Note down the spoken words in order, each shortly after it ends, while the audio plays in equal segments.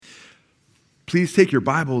Please take your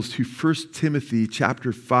Bibles to 1 Timothy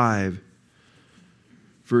chapter 5,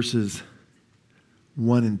 verses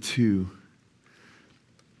 1 and 2.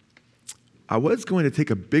 I was going to take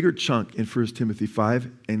a bigger chunk in 1 Timothy 5,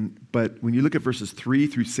 but when you look at verses 3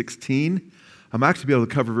 through 16, I'm actually be able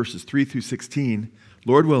to cover verses 3 through 16,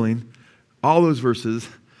 Lord willing, all those verses,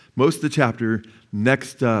 most of the chapter,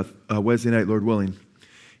 next Wednesday night, Lord willing.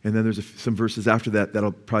 And then there's some verses after that.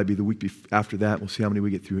 That'll probably be the week after that. We'll see how many we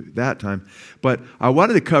get through that time. But I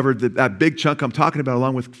wanted to cover that big chunk I'm talking about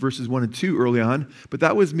along with verses 1 and 2 early on. But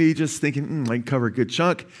that was me just thinking, I can cover a good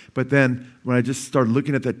chunk. But then when I just started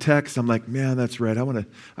looking at that text, I'm like, man, that's right. I want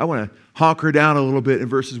to honker down a little bit in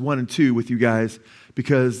verses 1 and 2 with you guys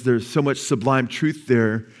because there's so much sublime truth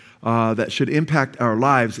there that should impact our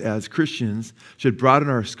lives as Christians, should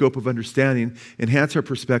broaden our scope of understanding, enhance our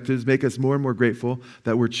perspectives, make us more and more grateful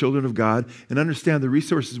that we're children of God, and understand the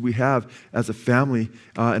resources we have as a family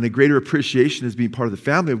and a greater appreciation as being part of the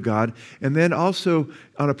family of God. And then also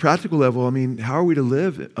on a practical level, how are we to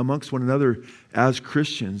live amongst one another as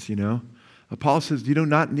Christians, Paul says you do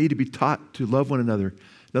not need to be taught to love one another.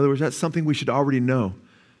 In other words, that's something we should already know.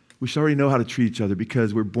 We should already know how to treat each other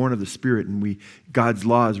because we're born of the Spirit and God's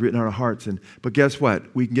law is written on our hearts. But guess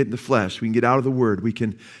what? We can get in the flesh. We can get out of the Word. We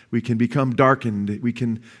can become darkened. We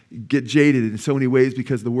can get jaded in so many ways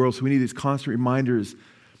because of the world. So we need these constant reminders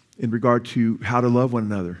in regard to how to love one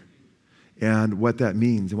another and what that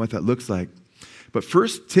means and what that looks like. But 1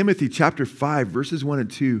 Timothy chapter 5, verses 1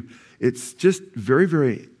 and 2, it's just very,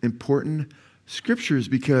 very important scriptures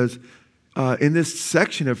because in this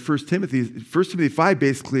section of 1 Timothy 5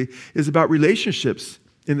 basically is about relationships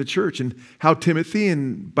in the church and how Timothy,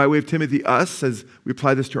 and by way of Timothy, us, as we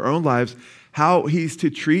apply this to our own lives, how he's to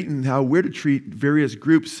treat and how we're to treat various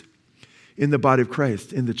groups in the body of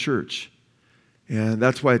Christ, in the church. And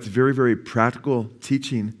that's why it's very, very practical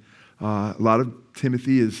teaching. A lot of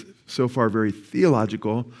Timothy is so far very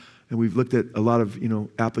theological, and we've looked at a lot of,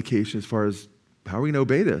 application as far as how are we going to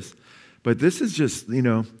obey this. But this is just,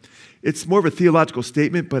 it's more of a theological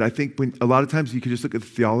statement, but I think a lot of times you can just look at the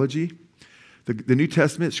theology. The New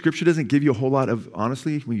Testament, Scripture doesn't give you a whole lot of,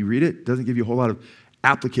 honestly, when you read it, doesn't give you a whole lot of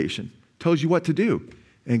application. It tells you what to do.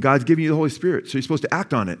 And God's giving you the Holy Spirit, so you're supposed to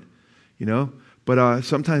act on it, But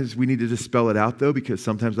sometimes we need to just spell it out, though, because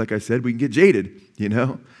sometimes, like I said, we can get jaded,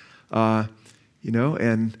 and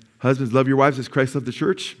husbands, love your wives as Christ loved the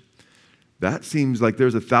church. That seems like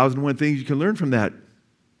there's 1,001 things you can learn from that.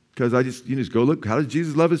 Because you just go look, how does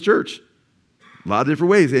Jesus love his church? A lot of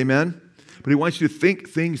different ways, amen? But he wants you to think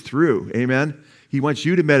things through, amen? He wants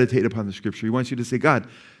you to meditate upon the scripture. He wants you to say, God,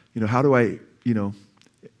 how do I,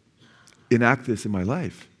 enact this in my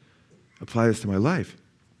life? Apply this to my life.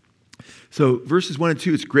 So verses 1 and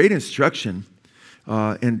 2, it's great instruction.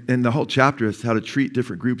 And the whole chapter is how to treat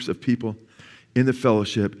different groups of people in the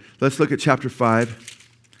fellowship. Let's look at chapter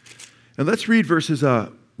 5. And let's read verses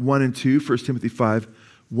 1 and 2, 1 Timothy 5.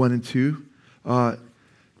 1 and 2,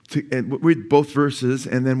 and we'll read both verses,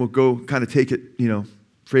 and then we'll go kind of take it,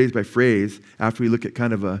 phrase by phrase after we look at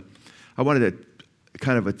I wanted to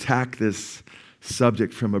kind of attack this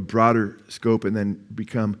subject from a broader scope and then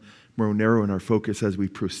become more narrow in our focus as we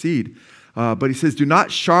proceed. But he says, do not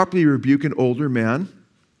sharply rebuke an older man,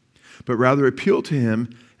 but rather appeal to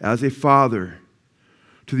him as a father,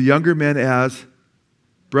 to the younger men as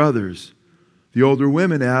brothers, the older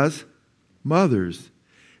women as mothers,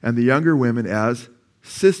 and the younger women as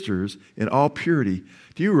sisters in all purity.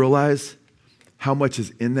 Do you realize how much is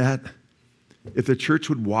in that? If the church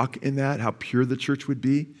would walk in that, how pure the church would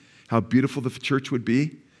be, how beautiful the church would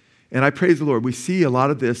be. And I praise the Lord. We see a lot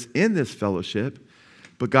of this in this fellowship,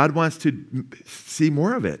 but God wants to see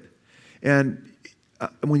more of it. And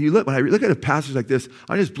when I look at a passage like this,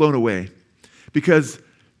 I'm just blown away because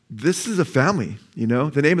this is a family,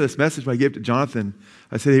 The name of this message when I gave it to Jonathan,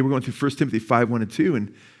 I said, hey, we're going through 1 Timothy 5, 1 and 2,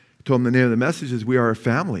 and told him the name of the message is we are a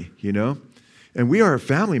family, And we are a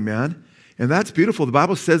family, man. And that's beautiful. The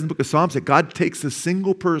Bible says in the book of Psalms that God takes a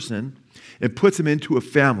single person and puts him into a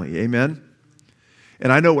family. Amen?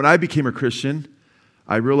 And I know when I became a Christian,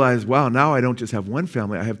 I realized, wow, now I don't just have one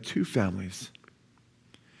family, I have two families.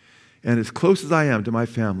 And as close as I am to my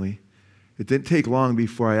family, it didn't take long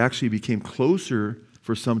before I actually became closer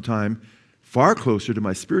for some time, far closer to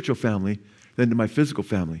my spiritual family than to my physical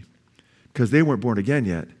family, because they weren't born again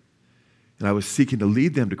yet. And I was seeking to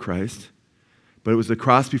lead them to Christ, but it was the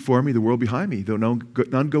cross before me, the world behind me. Though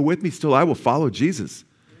none go with me, still I will follow Jesus.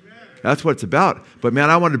 Amen. That's what it's about. But man,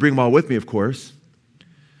 I wanted to bring them all with me, of course.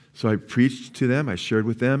 So I preached to them, I shared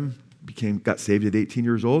with them, got saved at 18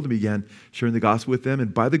 years old and began sharing the gospel with them.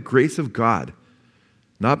 And by the grace of God,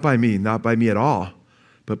 not by me at all,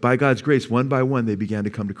 But by God's grace, one by one, they began to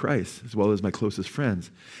come to Christ, as well as my closest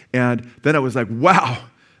friends. And then I was like, wow,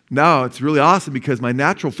 now it's really awesome because my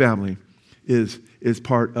natural family is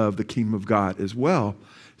part of the kingdom of God as well.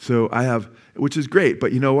 So I have, which is great.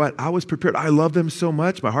 But you know what? I was prepared. I love them so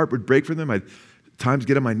much. My heart would break for them. I'd times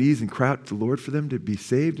get on my knees and cry out to the Lord for them to be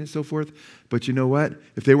saved and so forth. But you know what?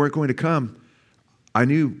 If they weren't going to come, I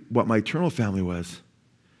knew what my eternal family was.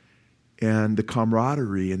 And the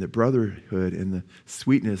camaraderie and the brotherhood and the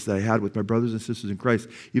sweetness that I had with my brothers and sisters in Christ,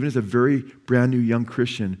 even as a very brand new young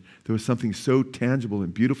Christian, there was something so tangible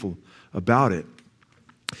and beautiful about it.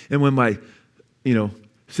 And when my,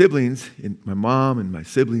 siblings, and my mom and my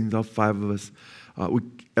siblings, all 5 of us,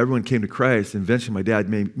 everyone came to Christ. And eventually my dad,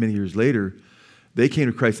 many years later, they came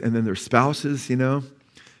to Christ. And then their spouses,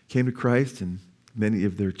 came to Christ, and many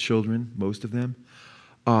of their children, most of them.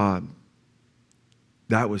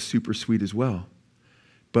 That was super sweet as well.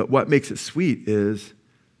 But what makes it sweet is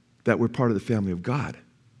that we're part of the family of God.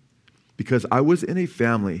 Because I was in a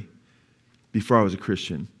family before I was a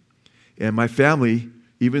Christian. And my family,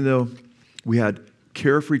 even though we had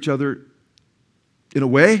care for each other in a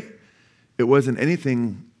way, it wasn't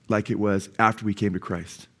anything like it was after we came to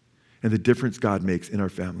Christ. And the difference God makes in our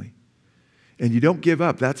family. And you don't give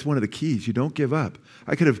up. That's one of the keys. You don't give up.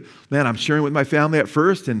 I'm sharing with my family at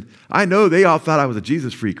first, and I know they all thought I was a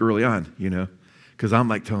Jesus freak early on, because I'm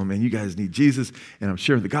like telling them, man, you guys need Jesus, and I'm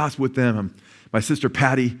sharing the gospel with them. My sister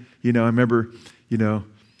Patty, I remember, we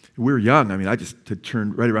were young. I just had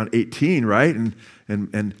turned right around 18, right?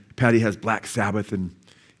 And Patty has Black Sabbath, and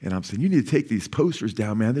I'm saying, you need to take these posters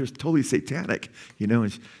down, man. They're totally satanic,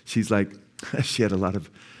 and she's like, she had a lot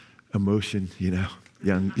of emotion,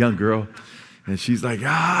 young girl. And she's like,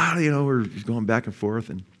 we're just going back and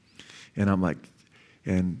forth. And I'm like,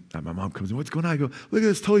 and my mom comes in, what's going on? I go, look at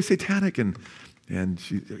this, totally satanic. And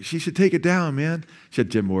she should take it down, man. She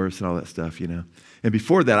had Jim Morris and all that stuff, And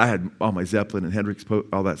before that, I had all my Zeppelin and Hendrix,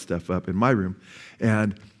 all that stuff up in my room.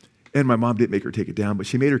 And my mom didn't make her take it down, but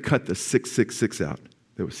she made her cut the 666 out.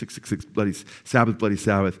 There was 666 Bloody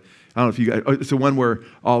Sabbath. I don't know if you guys, it's the one where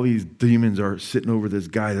all these demons are sitting over this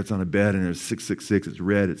guy that's on a bed, and there's 666, it's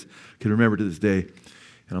red, I can remember to this day.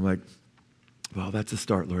 And I'm like, well, that's a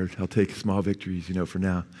start, Lord. I'll take small victories, for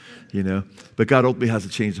now, But God ultimately has a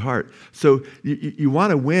changed heart. So you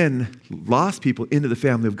want to win lost people into the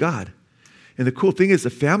family of God. And the cool thing is the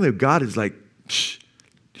family of God is like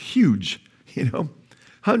huge,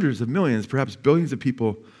 hundreds of millions, perhaps billions of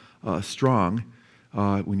people strong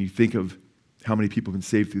when you think of how many people have been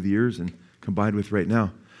saved through the years and combined with right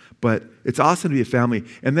now. But it's awesome to be a family.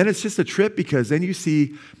 And then it's just a trip because then you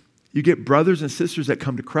get brothers and sisters that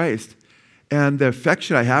come to Christ. And the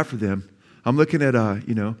affection I have for them, I'm looking at,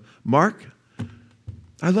 Mark,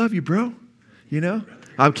 I love you, bro.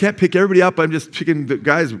 I can't pick everybody up. I'm just picking the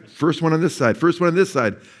guys, first one on this side, first one on this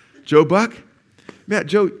side. Joe Buck, man,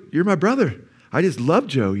 Joe, you're my brother. I just love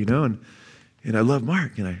Joe, and I love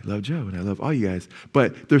Mark, and I love Joe, and I love all you guys.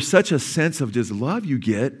 But there's such a sense of just love you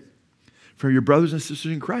get from your brothers and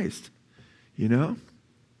sisters in Christ,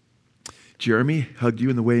 Jeremy hugged you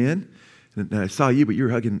on the way in, and I saw you, but you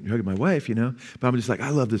were hugging my wife, But I'm just like, I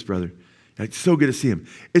love this brother. It's so good to see him.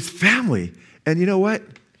 It's family. And you know what?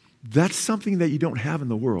 That's something that you don't have in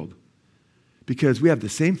the world. Because we have the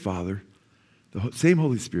same Father, the same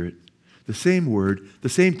Holy Spirit, the same Word, the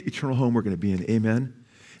same eternal home we're going to be in. Amen?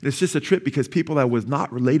 And it's just a trip because people that I was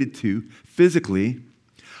not related to physically,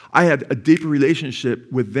 I had a deeper relationship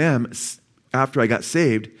with them after I got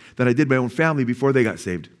saved than I did my own family before they got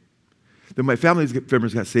saved. Then my family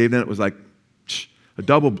members got saved, and it was like a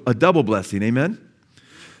double blessing. Amen?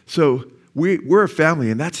 So we're a family,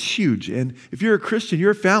 and that's huge. And if you're a Christian,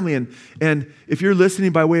 you're a family. And if you're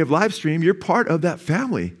listening by way of live stream, you're part of that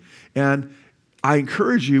family. And I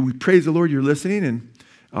encourage you, we praise the Lord you're listening,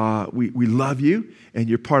 and we love you, and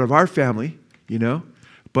you're part of our family,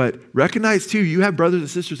 But recognize, too, you have brothers and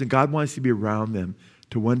sisters, and God wants you to be around them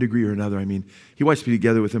to one degree or another. He wants you to be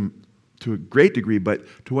together with them to a great degree, but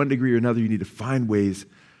to one degree or another, you need to find ways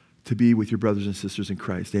to be with your brothers and sisters in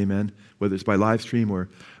Christ. Amen? Whether it's by live stream or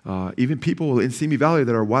even people in Simi Valley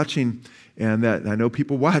that are watching, and that I know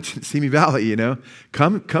people watch in Simi Valley,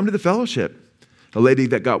 Come to the fellowship. A lady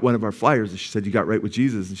that got one of our flyers, she said, you got right with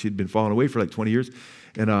Jesus, and she'd been falling away for like 20 years.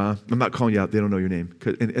 And I'm not calling you out. They don't know your name.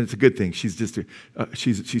 And it's a good thing. She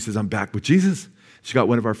says, I'm back with Jesus. She got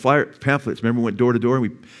one of our flyer pamphlets. Remember, we went door to door, and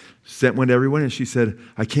we sent one to everyone, and she said,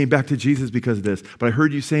 I came back to Jesus because of this. But I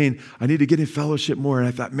heard you saying, I need to get in fellowship more. And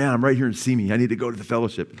I thought, man, I'm right here in Simi. I need to go to the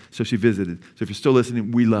fellowship. So she visited. So if you're still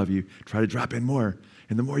listening, we love you. Try to drop in more.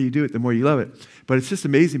 And the more you do it, the more you love it. But it's just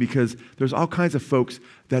amazing because there's all kinds of folks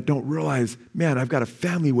that don't realize, man, I've got a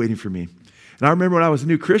family waiting for me. And I remember when I was a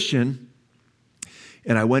new Christian,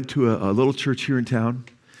 and I went to a little church here in town,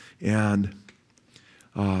 and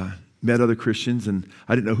met other Christians, and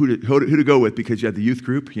I didn't know who to go with because you had the youth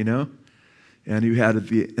group, and you had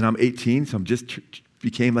and I'm 18, so I'm just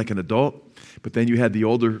became like an adult, but then you had the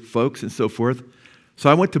older folks and so forth. So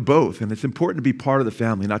I went to both, and it's important to be part of the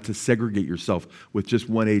family, not to segregate yourself with just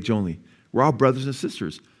one age only. We're all brothers and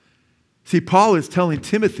sisters. See, Paul is telling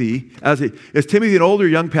Timothy, is Timothy an older or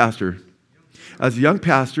young pastor? As a young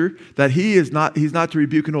pastor, that he's not to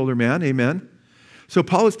rebuke an older man, amen? So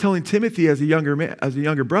Paul is telling Timothy as a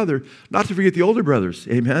younger brother, not to forget the older brothers,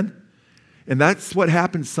 amen? And that's what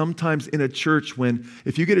happens sometimes in a church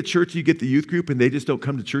if you get a church, you get the youth group and they just don't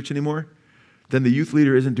come to church anymore, then the youth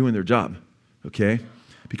leader isn't doing their job, okay?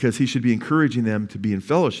 Because he should be encouraging them to be in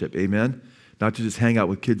fellowship, amen? Not to just hang out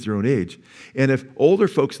with kids their own age. And if older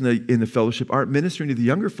folks in the fellowship aren't ministering to the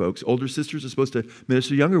younger folks, older sisters are supposed to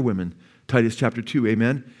minister to younger women, Titus chapter 2,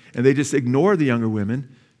 amen? And they just ignore the younger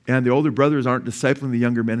women, and the older brothers aren't discipling the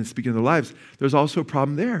younger men and speaking of their lives, there's also a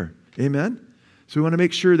problem there, amen? So we want to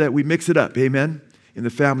make sure that we mix it up, amen, in the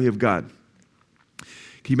family of God.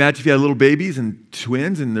 Can you imagine if you had little babies and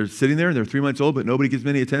twins, and they're sitting there, and they're 3 months old, but nobody gives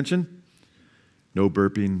them any attention? No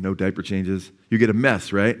burping, no diaper changes. You get a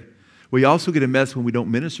mess, right? We also get a mess when we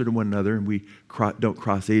don't minister to one another and we don't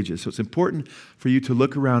cross ages. So it's important for you to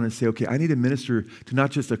look around and say, okay, I need to minister to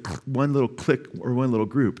not just one little clique or one little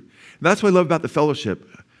group. And that's what I love about the fellowship.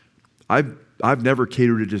 I've never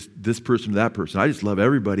catered to just this person or that person. I just love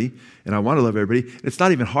everybody, and I want to love everybody. It's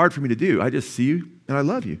not even hard for me to do. I just see you, and I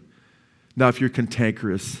love you. Now, if you're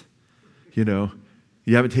cantankerous, you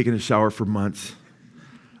haven't taken a shower for months,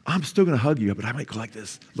 I'm still going to hug you, but I might go like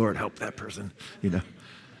this. Lord, help that person,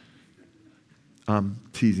 I'm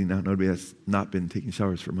teasing now. Nobody has not been taking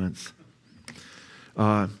showers for months.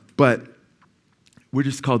 But we're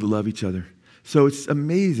just called to love each other. So it's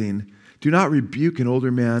amazing. Do not rebuke an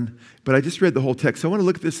older man. But I just read the whole text. So I want to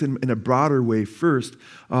look at this in a broader way first.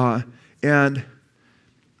 And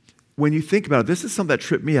when you think about it, this is something that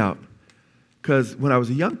tripped me out. Because when I was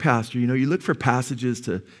a young pastor, you look for passages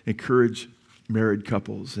to encourage married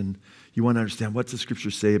couples. And you want to understand what's the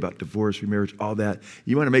scripture say about divorce, remarriage, all that.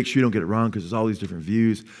 You want to make sure you don't get it wrong because there's all these different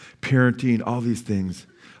views, parenting, all these things.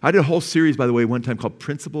 I did a whole series, by the way, one time called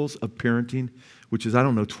Principles of Parenting, which is,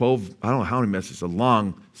 12, I don't know how many messages, a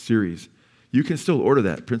long series. You can still order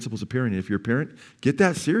that, Principles of Parenting. If you're a parent, get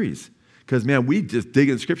that series. Because, man, we just dig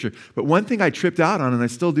in Scripture. But one thing I tripped out on, and I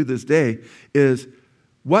still do this day, is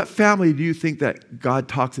what family do you think that God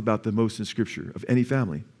talks about the most in Scripture, of any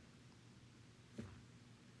family?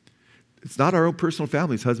 It's not our own personal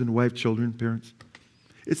families, husband, wife, children, parents.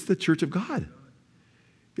 It's the church of God.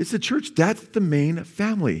 It's the church. That's the main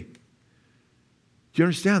family. Do you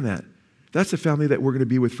understand that? That's the family that we're going to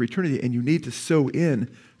be with for eternity, and you need to sow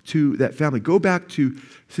in to that family. Go back to,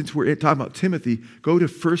 since we're talking about Timothy, go to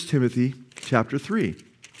 1 Timothy chapter 3.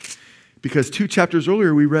 Because 2 chapters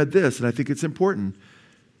earlier we read this, and I think it's important.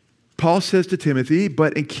 Paul says to Timothy,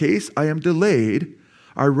 but in case I am delayed,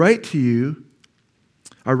 I write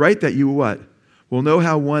that you what? Will know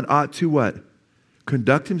how one ought to what?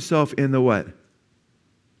 Conduct himself in the what?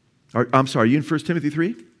 Are you in 1 Timothy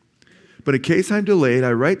 3? But in case I'm delayed,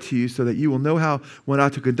 I write to you so that you will know how one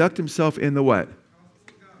ought to conduct himself in the what?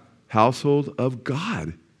 Household of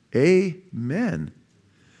God. Amen.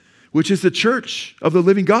 Which is the church of the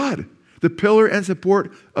living God. The pillar and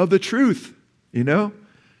support of the truth. And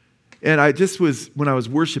when I was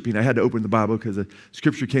worshiping, I had to open the Bible because a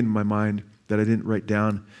scripture came to my mind that I didn't write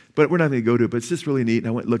down. But we're not going to go to it, but it's just really neat. And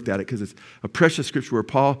I went and looked at it because it's a precious scripture where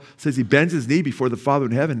Paul says he bends his knee before the Father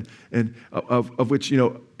in heaven, and of which,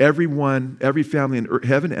 everyone, every family in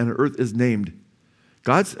heaven and earth is named.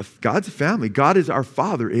 God's a family. God is our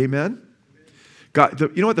Father. Amen? God,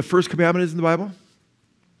 you know what the first commandment is in the Bible?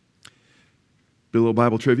 A little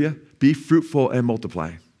Bible trivia. Be fruitful and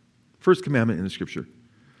multiply. First commandment in the scripture.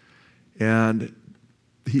 And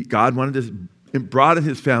God wanted to broaden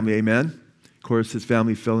his family. Amen? Of course, his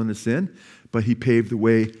family fell into sin, but he paved the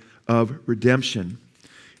way of redemption.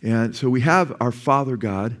 And so we have our Father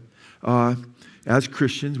God. As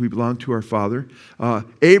Christians, we belong to our Father.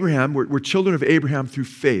 Abraham, we're children of Abraham through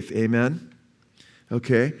faith. Amen?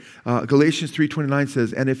 Okay? Galatians 3:29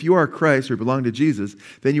 says, and if you are Christ or belong to Jesus,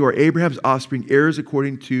 then you are Abraham's offspring, heirs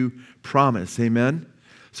according to promise. Amen?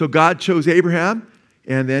 So God chose Abraham.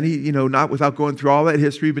 And then he, not without going through all that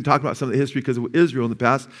history, we've been talking about some of the history because of Israel in the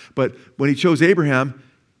past, but when he chose Abraham,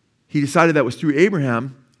 he decided that was through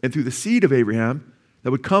Abraham and through the seed of Abraham that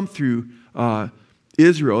would come through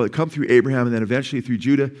Israel, it come through Abraham and then eventually through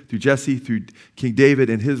Judah, through Jesse, through King David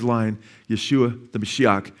and his line, Yeshua, the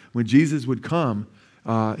Mashiach. When Jesus would come,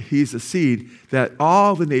 he's a seed that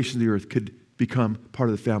all the nations of the earth could become part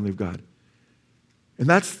of the family of God. And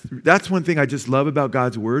that's one thing I just love about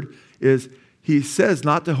God's word is he says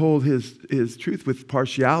not to hold his truth with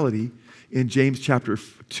partiality in James chapter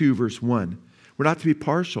 2, verse 1. We're not to be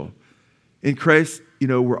partial. In Christ,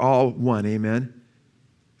 we're all one, amen?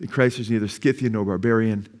 In Christ, there's neither Scythian nor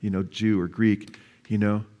barbarian, Jew or Greek,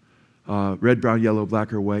 red, brown, yellow,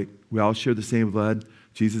 black, or white. We all share the same blood.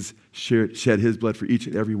 Jesus shed his blood for each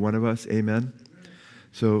and every one of us, amen?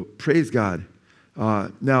 So praise God.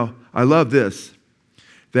 Now, I love this,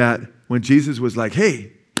 that when Jesus was like,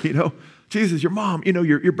 hey, Jesus, your mom,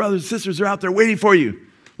 your brothers and sisters are out there waiting for you.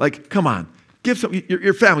 Like, come on, give some,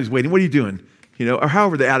 your family's waiting. What are you doing? Or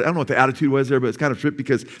however I don't know what the attitude was there, but it's kind of tripped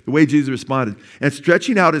because the way Jesus responded. And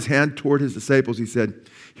stretching out his hand toward his disciples, he said,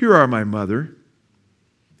 here are my mother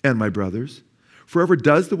and my brothers. For whoever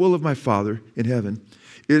does the will of my Father in heaven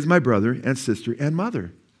is my brother and sister and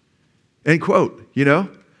mother. End quote,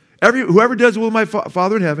 Whoever does the will of my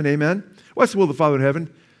Father in heaven, amen. What's the will of the Father in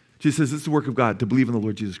heaven? Jesus says, it's the work of God to believe in the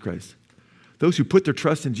Lord Jesus Christ. Those who put their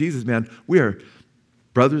trust in Jesus, man, we are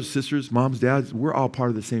brothers, sisters, moms, dads. We're all part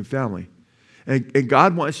of the same family. And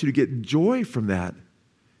God wants you to get joy from that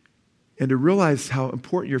and to realize how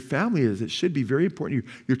important your family is. It should be very important to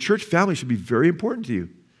you. Your church family should be very important to you.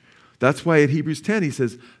 That's why in Hebrews 10, he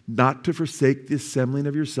says, not to forsake the assembling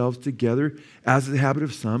of yourselves together as is the habit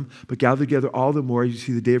of some, but gather together all the more as you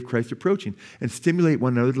see the day of Christ approaching and stimulate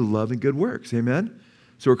one another to love and good works. Amen?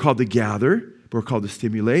 So we're called to gather, but we're called to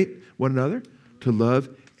stimulate one another to love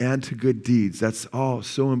and to good deeds. That's all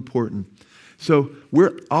so important. So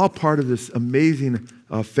we're all part of this amazing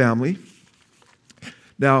family.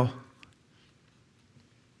 Now,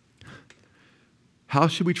 how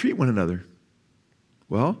should we treat one another?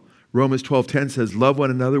 Well, Romans 12:10 says, love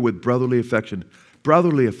one another with brotherly affection.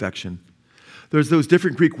 Brotherly affection. There's those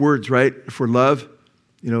different Greek words, right, for love.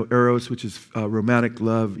 Eros, which is romantic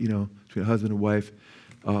love, between a husband and wife.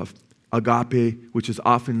 Agape, which is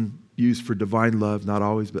often used for divine love, not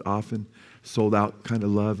always, but often. Sold out kind of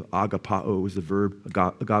love. Agapao was the verb.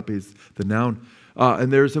 Agape is the noun.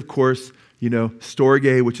 And there's, of course,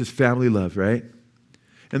 storge, which is family love, right?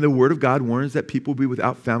 And the Word of God warns that people will be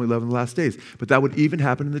without family love in the last days. But that would even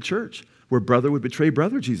happen in the church, where brother would betray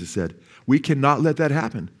brother, Jesus said. We cannot let that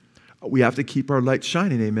happen. We have to keep our light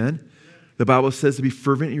shining, amen? The Bible says to be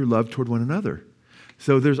fervent in your love toward one another.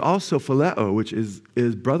 So there's also phileo, which is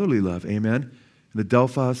brotherly love, amen? And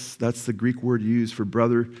Adelphos, that's the Greek word used for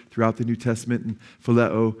brother throughout the New Testament. And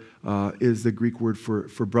phileo is the Greek word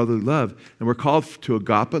for brotherly love. And we're called to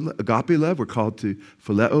agape love. We're called to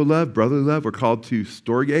phileo love, brotherly love. We're called to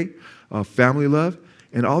storge, family love.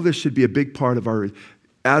 And all this should be a big part of our,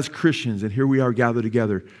 as Christians, and here we are gathered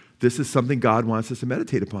together, this is something God wants us to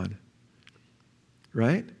meditate upon.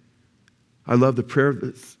 Right? I love the prayer of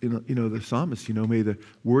the psalmist, may the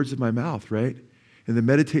words of my mouth, right? And the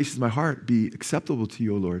meditations of my heart be acceptable to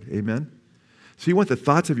you, O Lord. Amen? So you want the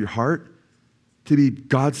thoughts of your heart to be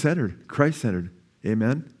God-centered, Christ-centered.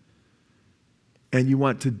 Amen? And you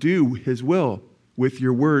want to do his will with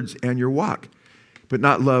your words and your walk. But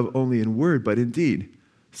not love only in word, but in deed.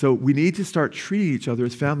 So we need to start treating each other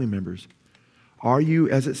as family members. Are you,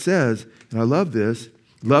 as it says, and I love this,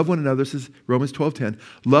 love one another, this is Romans 12:10,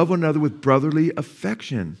 love one another with brotherly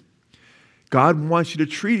affection. God wants you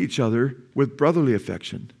to treat each other with brotherly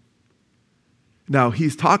affection. Now,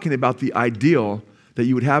 he's talking about the ideal that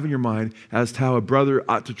you would have in your mind as to how a brother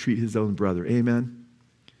ought to treat his own brother. Amen?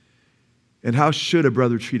 And how should a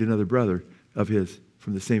brother treat another brother of his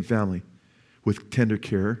from the same family? With tender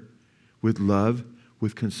care, with love,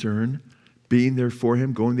 with concern, being there for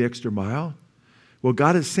him, going the extra mile. Well,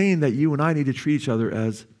 God is saying that you and I need to treat each other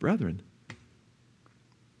as brethren.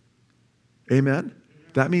 Amen?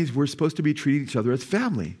 That means we're supposed to be treating each other as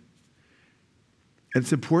family. And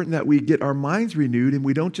it's important that we get our minds renewed and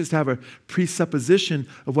we don't just have a presupposition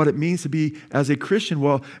of what it means to be as a Christian.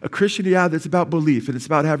 Well, a Christian, that's about belief and it's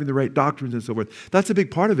about having the right doctrines and so forth. That's a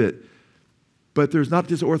big part of it. But there's not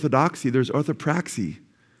just orthodoxy, there's orthopraxy.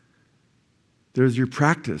 There's your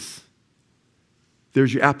practice.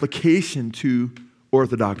 There's your application to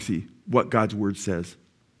orthodoxy, what God's word says.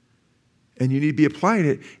 And you need to be applying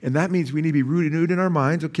it. And that means we need to be renewed in our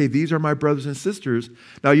minds. Okay, these are my brothers and sisters.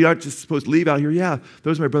 Now, you're not just supposed to leave out here. Yeah,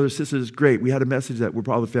 those are my brothers and sisters. Great. We had a message that we're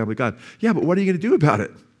part of the family of God. Yeah, but what are you going to do about it?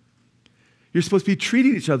 You're supposed to be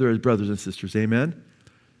treating each other as brothers and sisters. Amen?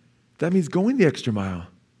 That means going the extra mile.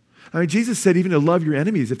 I mean, Jesus said even to love your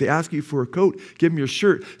enemies. If they ask you for a coat, give them your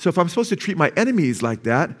shirt. So if I'm supposed to treat my enemies like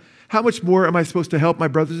that, how much more am I supposed to help my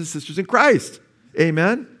brothers and sisters in Christ?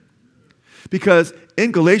 Amen? Because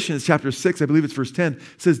in Galatians chapter 6, I believe it's verse 10, it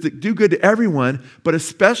says, do good to everyone, but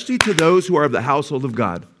especially to those who are of the household of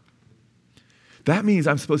God. That means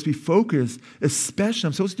I'm supposed to be focused, especially,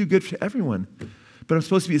 I'm supposed to do good to everyone, but I'm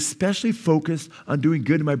supposed to be especially focused on doing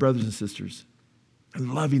good to my brothers and sisters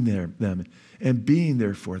and loving them and being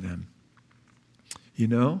there for them. You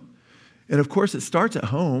know? And of course, it starts at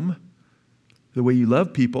home, the way you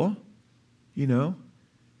love people, you know?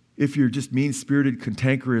 If you're just mean-spirited,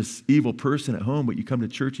 cantankerous, evil person at home, but you come to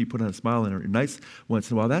church, you put on a smile and are nice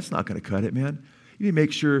once in a while, that's not going to cut it, man. You need to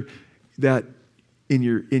make sure that when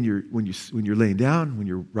you're laying down, when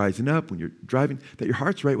you're rising up, when you're driving, that your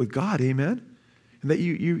heart's right with God, amen? And that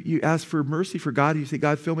you ask for mercy for God, and you say,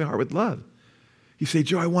 God, fill my heart with love. You say,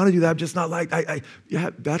 Joe, I want to do that, I'm just not like,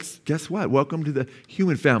 guess what? Welcome to the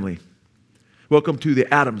human family. Welcome to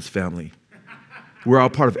the Addams family. We're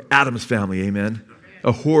all part of Addams family, amen?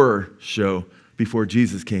 A horror show before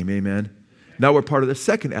Jesus came, amen? Now we're part of the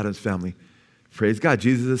second Addams family. Praise God,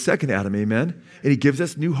 Jesus is the second Adam, amen? And he gives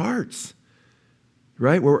us new hearts,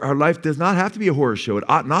 right? Where our life does not have to be a horror show. It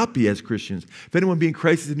ought not be as Christians. If anyone be in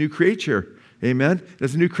Christ is a new creature, amen?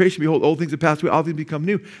 As a new creation, behold, old things have passed away, all things become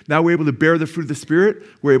new. Now we're able to bear the fruit of the Spirit.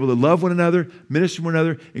 We're able to love one another, minister to one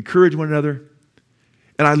another, encourage one another.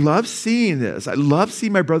 And I love seeing this. I love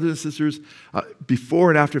seeing my brothers and sisters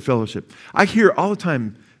before and after fellowship. I hear all the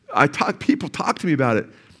time, people talk to me about it.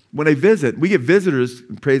 When I visit, we get visitors,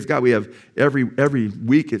 praise God, we have every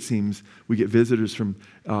week it seems, we get visitors from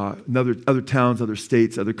other towns, other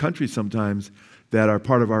states, other countries sometimes that are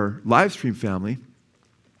part of our live stream family.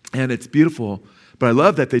 And it's beautiful, but I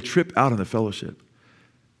love that they trip out on the fellowship.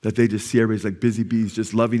 That they just see everybody's like busy bees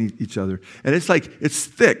just loving each other. And it's like, it's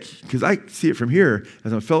thick, because I see it from here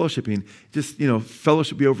as I'm fellowshipping. Just,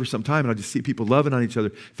 fellowship be over some time, and I just see people loving on each other,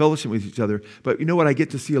 fellowship with each other. But you know what I get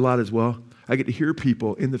to see a lot as well? I get to hear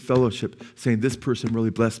people in the fellowship saying, this person really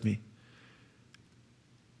blessed me.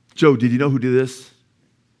 Joe, did you know who did this?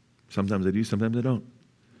 Sometimes I do, sometimes I don't.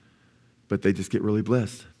 But they just get really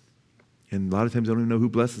blessed. And a lot of times I don't even know who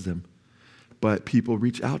blesses them. But people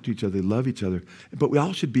reach out to each other, they love each other. But we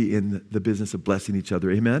all should be in the business of blessing each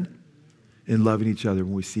other, amen? And loving each other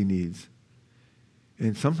when we see needs.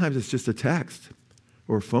 And sometimes it's just a text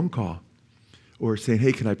or a phone call or saying,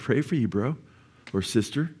 hey, can I pray for you, bro? Or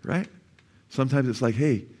sister, right? Sometimes it's like,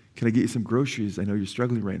 hey, can I get you some groceries? I know you're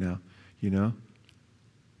struggling right now,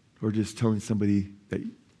 Or just telling somebody that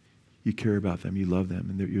you care about them, you love them,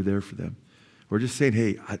 and you're there for them. Or just saying,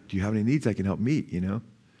 hey, do you have any needs I can help meet,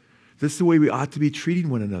 This is the way we ought to be treating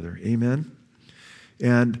one another. Amen?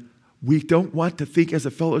 And we don't want to think as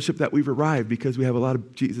a fellowship that we've arrived because we have a lot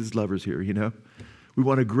of Jesus lovers here, We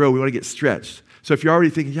want to grow. We want to get stretched. So if you're already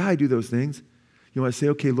thinking, yeah, I do those things, you want to say,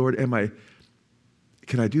 okay, Lord,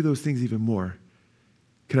 can I do those things even more?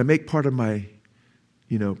 Can I make part of my,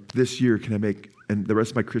 this year, and the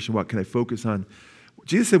rest of my Christian walk, can I focus on,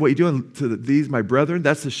 Jesus said, what you doing to these, my brethren,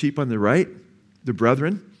 that's the sheep on the right, the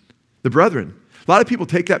brethren. A lot of people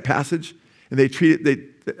take that passage and they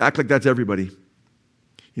act like that's everybody.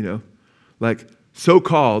 Like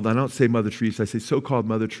so-called, I don't say Mother Teresa, I say so-called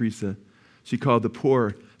Mother Teresa. She called the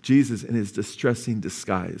poor Jesus in his distressing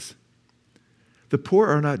disguise. The poor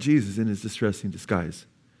are not Jesus in his distressing disguise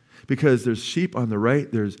because there's sheep on the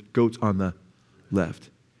right, there's goats on the left.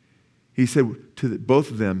 He said to both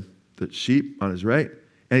of them, the sheep on his right,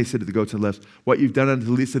 and he said to the goats on the left, what you've done unto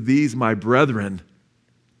the least of these, my brethren,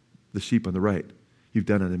 the sheep on the right, you've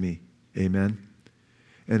done unto me. Amen.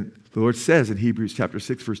 And the Lord says in Hebrews chapter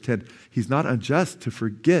 6, verse 10, he's not unjust to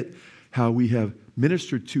forget how we have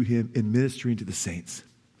ministered to him in ministering to the saints.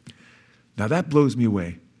 Now that blows me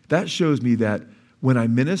away. That shows me that when I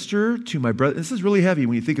minister to my brother, this is really heavy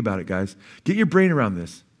when you think about it, guys. Get your brain around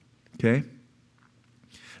this, okay?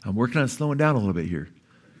 I'm working on slowing down a little bit here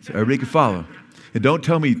so everybody can follow. And don't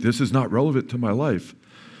tell me this is not relevant to my life.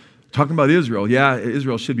 Talking about Israel, yeah,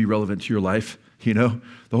 Israel should be relevant to your life,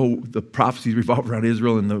 The prophecies revolve around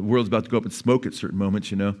Israel, and the world's about to go up in smoke at certain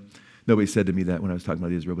moments, Nobody said to me that when I was talking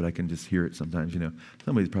about Israel, but I can just hear it sometimes,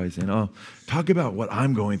 Somebody's probably saying, oh, talk about what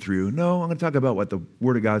I'm going through. No, I'm going to talk about what the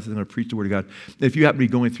Word of God says. I'm going to preach the Word of God. If you happen to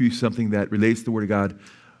be going through something that relates to the Word of God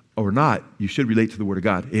or not, you should relate to the Word of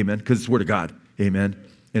God. Amen? Because it's the Word of God. Amen?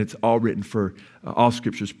 And it's all written for all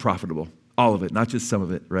Scripture's profitable. All of it, not just some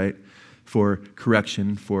of it, right? for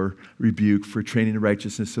correction, for rebuke, for training in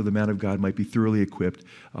righteousness, so the man of God might be thoroughly equipped,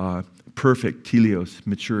 perfect, teleos,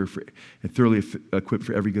 mature, and thoroughly equipped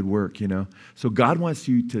for every good work, So God wants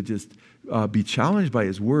you to just be challenged by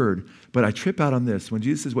his word. But I trip out on this. When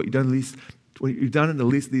Jesus says, what you've done in the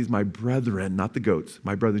least of these, my brethren, not the goats,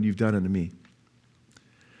 my brethren, you've done unto me.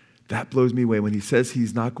 That blows me away when he says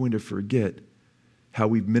he's not going to forget how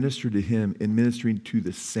we've ministered to him in ministering to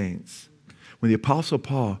the saints. When the Apostle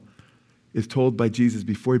Paul is told by Jesus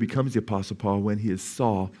before he becomes the Apostle Paul, when he is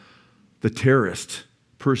Saul, the terrorist,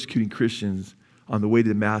 persecuting Christians on the way to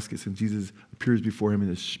Damascus, and Jesus appears before him in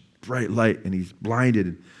this bright light, and he's blinded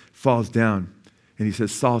and falls down. And he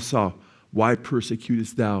says, Saul, Saul, why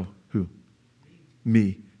persecutest thou who?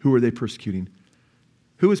 Me. Who are they persecuting?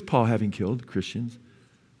 Who is Paul having killed? Christians.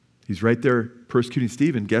 He's right there persecuting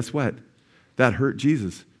Stephen. Guess what? That hurt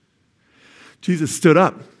Jesus. Jesus stood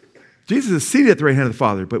up. Jesus is seated at the right hand of the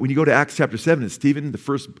Father. But when you go to Acts chapter 7, it's Stephen,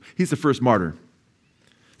 he's the first martyr.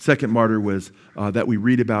 Second martyr was that we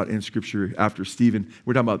read about in Scripture after Stephen.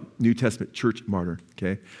 We're talking about New Testament church martyr.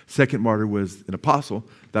 Okay. Second martyr was an apostle.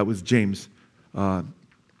 That was James.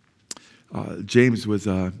 James was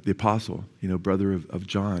the apostle, brother of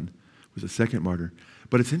John, was the second martyr.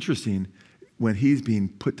 But it's interesting, when he's being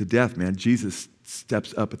put to death, man, Jesus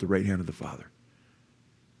steps up at the right hand of the Father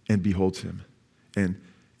and beholds him.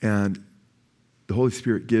 And the Holy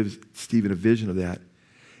Spirit gives Stephen a vision of that.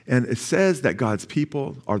 And it says that God's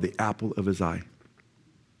people are the apple of his eye.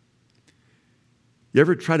 You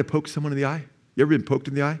ever try to poke someone in the eye? You ever been poked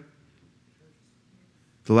in the eye?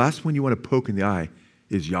 The last one you want to poke in the eye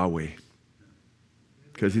is Yahweh,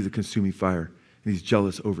 because he's a consuming fire and he's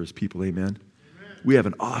jealous over his people. Amen? We have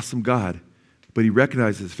an awesome God, but he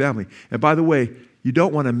recognizes his family. And by the way, you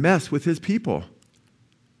don't want to mess with his people,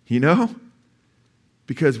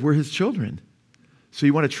 because we're his children. So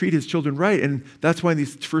you want to treat his children right. And that's why in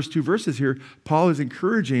these first two verses here, Paul is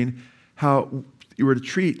encouraging how you were to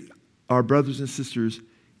treat our brothers and sisters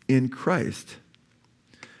in Christ.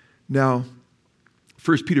 Now,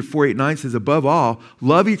 1 Peter 4:8-9 says, above all,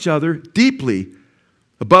 love each other deeply.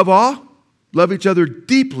 Above all, love each other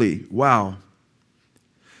deeply. Wow.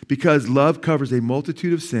 Because love covers a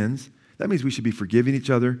multitude of sins. That means we should be forgiving each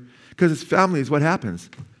other. Because as families, what happens?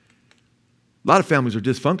 A lot of families are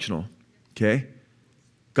dysfunctional, okay?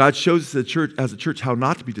 God shows us as a church how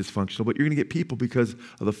not to be dysfunctional, but you're going to get people because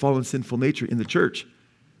of the fallen sinful nature in the church,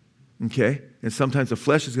 okay? And sometimes the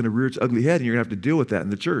flesh is going to rear its ugly head, and you're going to have to deal with that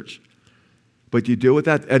in the church. But you deal with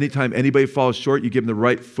that anytime anybody falls short, you give them the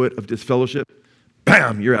right foot of disfellowship,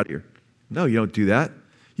 bam, you're out of here. No, you don't do that.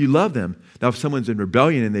 You love them. Now, if someone's in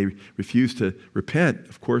rebellion and they refuse to repent,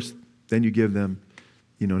 of course, then you give them,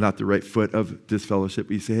 not the right foot of disfellowship.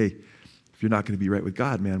 But you say, hey, if you're not going to be right with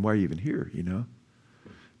God, man, why are you even here,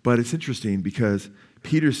 But it's interesting because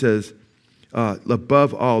Peter says,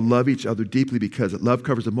 above all, love each other deeply because love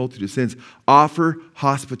covers a multitude of sins. Offer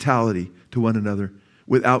hospitality to one another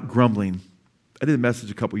without grumbling. I did a message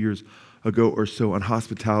a couple years ago or so on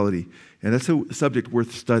hospitality. And that's a subject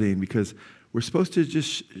worth studying because we're supposed to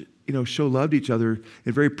just, show love to each other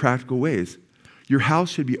in very practical ways. Your house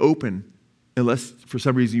should be open, unless for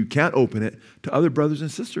some reason you can't open it, to other brothers and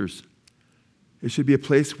sisters. It should be a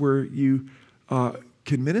place where you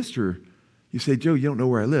can minister. You say, Joe, you don't know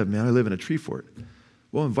where I live, man. I live in a tree fort.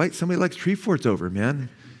 Well, invite somebody who likes tree forts over, man,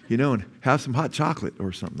 and have some hot chocolate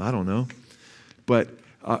or something. I don't know. But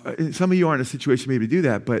some of you aren't in a situation maybe to do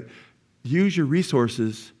that, but use your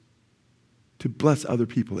resources to bless other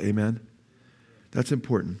people. Amen? That's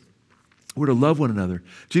important. We're to love one another.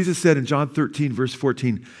 Jesus said in John 13, verse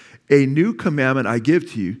 14, a new commandment I give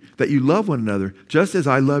to you, that you love one another, just as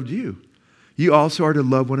I loved you. You also are to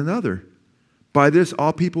love one another. By this,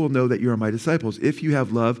 all people will know that you are my disciples, if you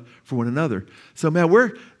have love for one another. So,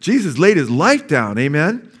 man, Jesus laid his life down,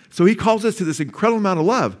 amen? So he calls us to this incredible amount of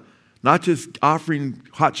love, not just offering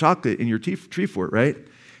hot chocolate in your tree fort, right?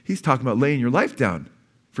 He's talking about laying your life down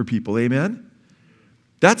for people, amen?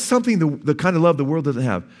 That's something the kind of love the world doesn't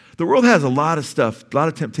have. The world has a lot of stuff, a lot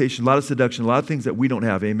of temptation, a lot of seduction, a lot of things that we don't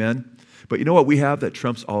have, amen? But you know what we have that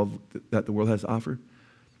trumps all that the world has to offer?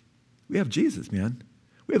 We have Jesus, man.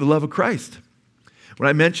 We have the love of Christ. When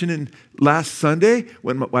I mentioned last Sunday,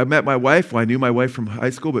 when I met my wife, I knew my wife from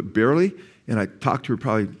high school, but barely, and I talked to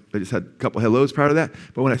her I just had a couple hellos prior to that,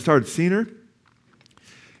 but when I started seeing her,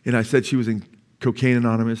 and I said she was in Cocaine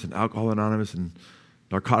Anonymous and Alcohol Anonymous and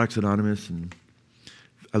Narcotics Anonymous and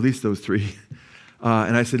at least those three,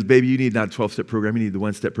 and I said, baby, you need not a 12-step program, you need the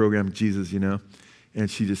one-step program, Jesus, and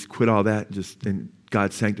she just quit all that, and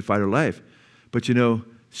God sanctified her life. But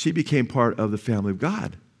she became part of the family of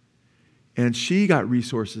God. And she got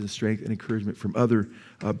resources and strength and encouragement from other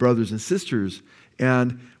brothers and sisters.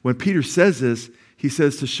 And when Peter says this, he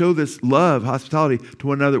says to show this love, hospitality to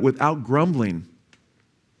one another without grumbling,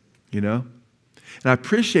 And I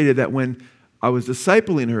appreciated that when I was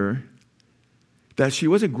discipling her, that she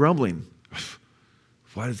wasn't grumbling.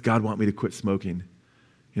 Why does God want me to quit smoking?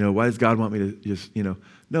 Why does God want me to just,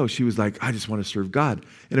 No, she was like, I just want to serve God.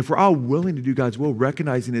 And if we're all willing to do God's will,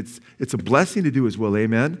 recognizing it's a blessing to do His will,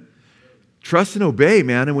 amen? Trust and obey,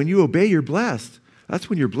 man. And when you obey, you're blessed. That's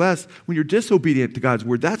when you're blessed. When you're disobedient to God's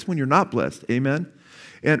word, that's when you're not blessed, amen?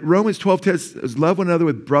 And Romans 12 says, love one another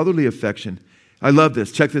with brotherly affection. I love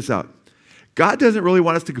this. Check this out. God doesn't really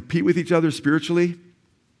want us to compete with each other spiritually,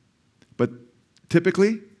 but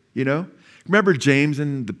typically, Remember James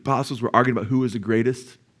and the apostles were arguing about who was the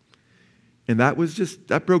greatest? And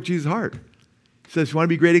that broke Jesus' heart. He says, if you want to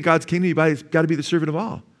be great in God's kingdom, you've got to be the servant of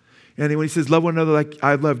all. And when he says, love one another like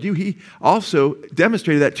I've loved you, he also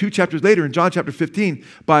demonstrated that 2 chapters later in John chapter 15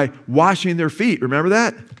 by washing their feet. Remember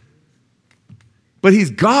that? But he's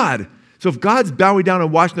God. So if God's bowing down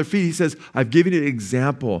and washing their feet, he says, I've given you an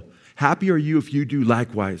example. Happy are you if you do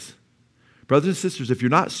likewise. Brothers and sisters, if you're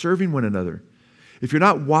not serving one another, if you're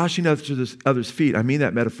not washing others' feet, I mean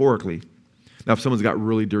that metaphorically. Now, if someone's got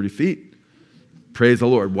really dirty feet, praise the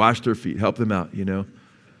Lord, wash their feet, help them out,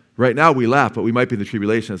 Right now we laugh, but we might be in the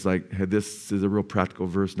tribulation. It's like, hey, this is a real practical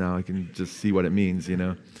verse now. I can just see what it means,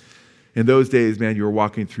 In those days, man, you were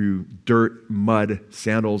walking through dirt, mud,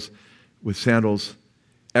 sandals,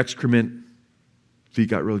 excrement, feet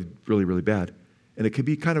got really, really, really bad. And it could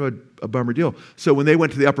be kind of a bummer deal. So when they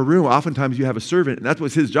went to the upper room, oftentimes you have a servant, and that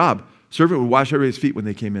was his job. Servant would wash everybody's feet when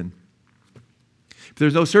they came in. If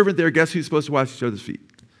there's no servant there, guess who's supposed to wash each other's feet?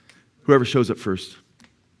 Whoever shows up first.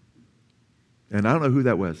 And I don't know who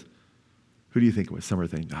that was. Who do you think it was? Some are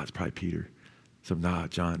thinking, it's probably Peter. Some,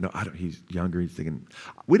 John. No, he's younger. He's thinking,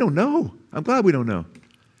 we don't know. I'm glad we don't know.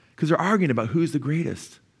 Because they're arguing about who's the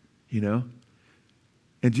greatest, And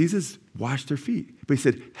Jesus washed their feet. But he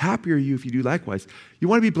said, happy are you if you do likewise. You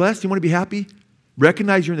want to be blessed? You want to be happy?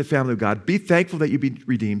 Recognize you're in the family of God. Be thankful that you've been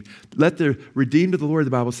redeemed. Let the redeemed of the Lord,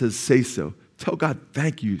 the Bible says, say so. Tell God,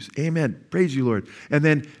 thank you. Amen. Praise you, Lord. And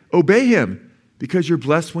then obey him because you're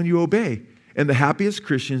blessed when you obey. And the happiest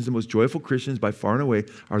Christians, the most joyful Christians by far and away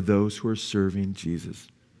are those who are serving Jesus.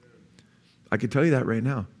 I can tell you that right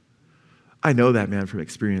now. I know that, man, from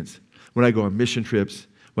experience. When I go on mission trips,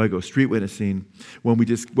 when I go street witnessing, when we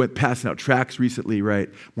just went passing out tracts recently, right?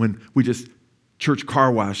 When we just church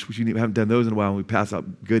car wash, which we haven't done those in a while, and we pass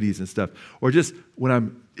out goodies and stuff. Or just when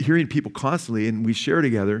I'm hearing people constantly and we share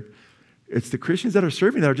together, it's the Christians that are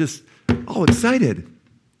serving that are just all excited.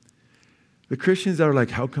 The Christians that are like,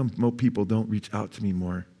 how come more people don't reach out to me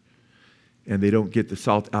more? And they don't get the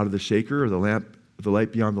salt out of the shaker or the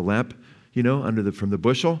light beyond the lamp, from the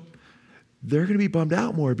bushel. They're going to be bummed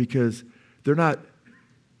out more because they're not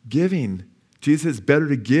giving. Jesus says better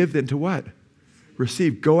to give than to what?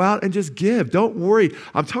 Receive. Go out and just give. Don't worry.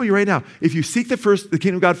 I'm telling you right now, if you seek the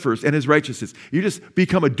kingdom of God first and his righteousness, you just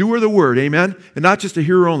become a doer of the word, amen? And not just a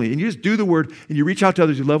hearer only. And you just do the word and you reach out to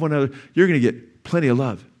others, you love one another, you're going to get plenty of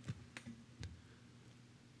love.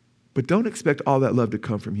 But don't expect all that love to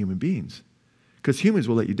come from human beings because humans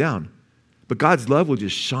will let you down. But God's love will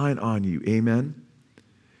just shine on you, amen?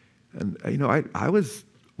 And, I was,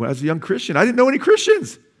 when I was a young Christian, I didn't know any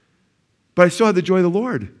Christians, but I still had the joy of the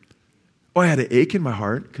Lord. Oh, I had an ache in my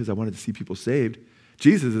heart because I wanted to see people saved.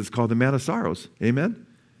 Jesus is called the man of sorrows. Amen?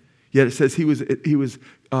 Yet it says he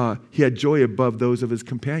had joy above those of his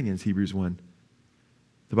companions, Hebrews 1.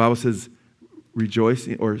 The Bible says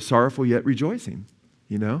rejoicing or sorrowful yet rejoicing,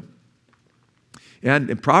 And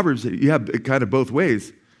in Proverbs, you have it kind of both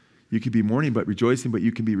ways. You could be mourning but rejoicing, but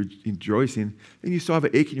you can be rejoicing. And you still have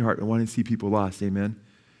an ache in your heart and wanting to see people lost. Amen?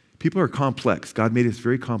 People are complex. God made us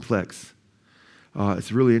very complex.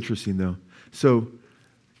 It's really interesting, though. So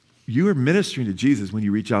you are ministering to Jesus when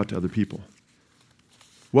you reach out to other people.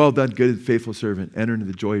 Well done, good and faithful servant. Enter into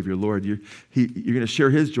the joy of your Lord. You're going to share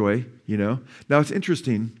his joy, Now, it's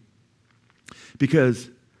interesting because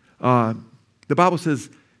the Bible says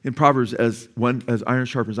in Proverbs, as iron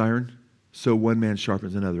sharpens iron, so one man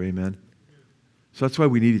sharpens another. Amen? So that's why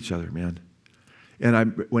we need each other, man.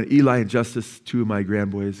 And when Eli and Justice, two of my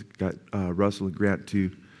grandboys, got Russell and Grant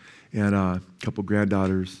too, and a couple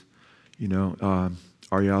granddaughters,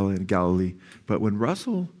 Ariella and Galilee. But when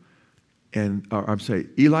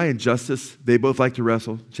Eli and Justice, they both like to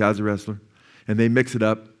wrestle. Chad's a wrestler. And they mix it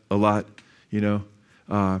up a lot,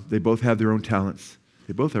 They both have their own talents.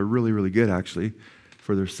 They both are really, really good, actually,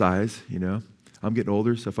 for their size, I'm getting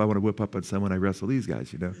older, so if I want to whip up on someone, I wrestle these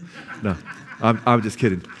guys, No, I'm just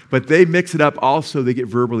kidding. But they mix it up also. They get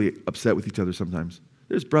verbally upset with each other sometimes.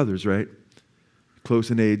 There's brothers, right? Close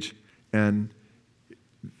in age, and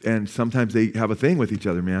sometimes they have a thing with each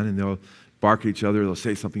other, man, and they'll bark at each other, they'll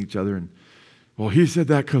say something to each other, and, well, he said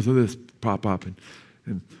that because of this, pop up,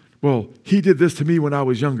 and well, he did this to me when I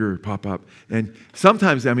was younger, pop up. And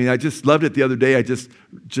sometimes, I just loved it the other day.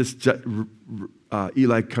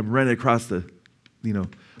 Eli come running across the,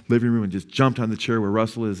 living room and just jumped on the chair where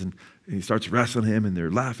Russell is, and he starts wrestling him, and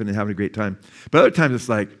they're laughing and having a great time. But other times it's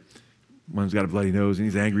like, one's got a bloody nose and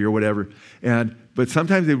he's angry or whatever. But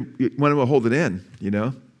sometimes one of them will hold it in,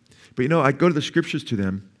 But I go to the scriptures to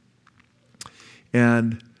them,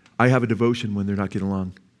 and I have a devotion when they're not getting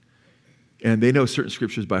along. And they know certain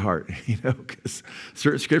scriptures by heart, because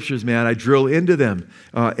certain scriptures, man, I drill into them.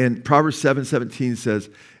 And Proverbs 7:17 says,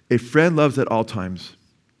 a friend loves at all times,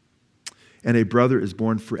 and a brother is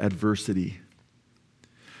born for adversity.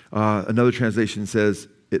 Another translation says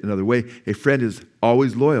it another way, a friend is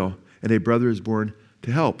always loyal, and a brother is born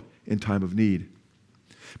to help in time of need.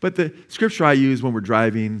 But the scripture I use when we're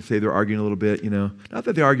driving, say they're arguing a little bit, not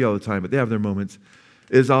that they argue all the time, but they have their moments,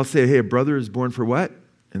 is I'll say, hey, a brother is born for what?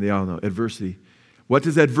 And they all know, adversity. What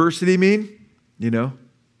does adversity mean? And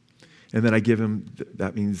then I give them,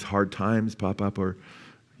 that means hard times pop up, or,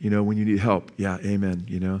 when you need help. Yeah, amen,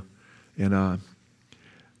 And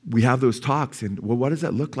we have those talks, and, well, what does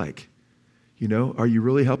that look like? Are you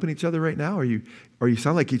really helping each other right now? Or you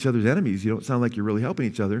sound like each other's enemies. You don't sound like you're really helping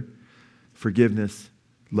each other. Forgiveness,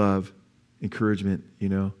 love, encouragement, I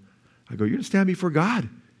go, you're going to stand before God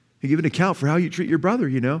and give an account for how you treat your brother,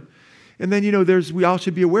 And then, we all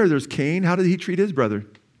should be aware, there's Cain. How did he treat his brother?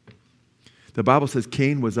 The Bible says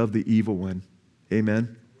Cain was of the evil one.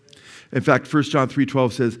 Amen? In fact, 1 John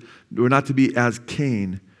 3:12 says, we're not to be as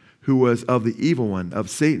Cain, who was of the evil one, of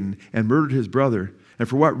Satan, and murdered his brother. And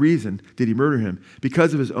for what reason did he murder him?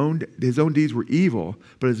 Because of his own deeds were evil,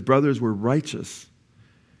 but his brothers were righteous.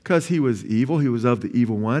 Because he was evil, he was of the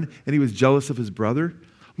evil one, and he was jealous of his brother.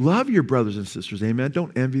 Love your brothers and sisters, amen?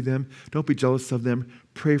 Don't envy them. Don't be jealous of them.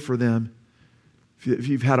 Pray for them. If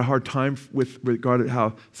you've had a hard time with regard to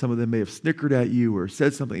how some of them may have snickered at you or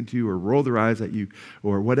said something to you or rolled their eyes at you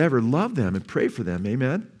or whatever, love them and pray for them,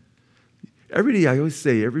 amen? Every day I always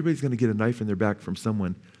say everybody's going to get a knife in their back from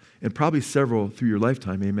someone, and probably several through your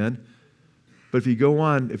lifetime, amen? But if you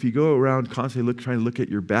go around constantly trying to look at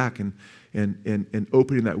your back and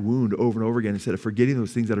opening that wound over and over again instead of forgetting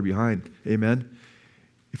those things that are behind, amen?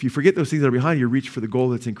 If you forget those things that are behind you, reach for the goal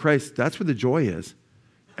that's in Christ. That's where the joy is.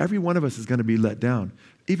 Every one of us is going to be let down,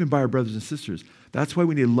 even by our brothers and sisters. That's why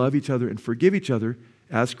we need to love each other and forgive each other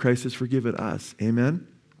as Christ has forgiven us. Amen?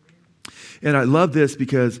 And I love this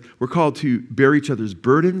because we're called to bear each other's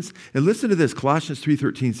burdens. And listen to this. Colossians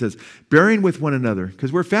 3:13 says, bearing with one another,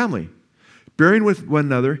 because we're family. Bearing with one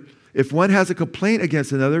another, if one has a complaint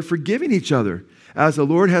against another, forgiving each other, as the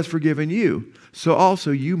Lord has forgiven you, so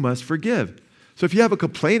also you must forgive. So if you have a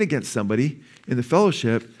complaint against somebody in the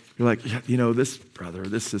fellowship, you're like, this brother or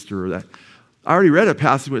this sister or that. I already read a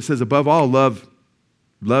passage where it says, above all, love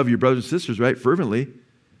your brothers and sisters, right? Fervently.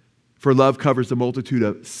 For love covers the multitude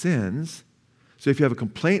of sins. So if you have a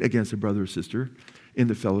complaint against a brother or sister in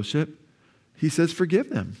the fellowship, he says, forgive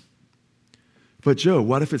them. But Joe,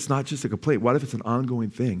 what if it's not just a complaint? What if it's an ongoing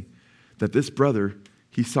thing? That this brother,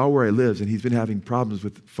 he saw where I live and he's been having problems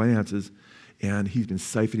with finances, and he's been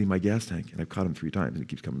siphoning my gas tank, and I've caught him 3 times, and he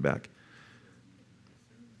keeps coming back.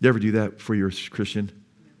 You ever do that for your Christian?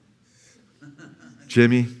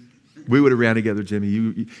 Jimmy, we would have ran together,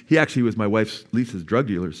 Jimmy. He actually was my wife's, Lisa's drug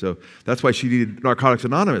dealer, so that's why she needed Narcotics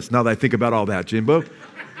Anonymous, now that I think about all that, Jimbo.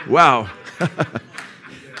 Wow.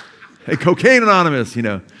 Hey, Cocaine Anonymous,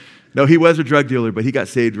 No, he was a drug dealer, but he got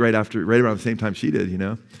saved right around the same time she did,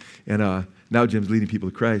 And now Jim's leading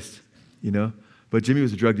people to Christ, But Jimmy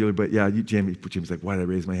was a drug dealer, but yeah, Jimmy's like, why did I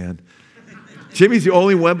raise my hand? Jimmy's the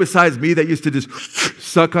only one besides me that used to just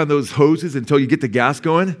suck on those hoses until you get the gas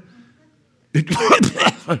going.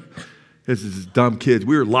 This is dumb kids.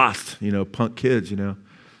 We were lost, punk kids,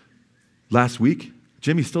 Last week,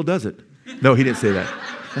 Jimmy still does it. No, he didn't say that.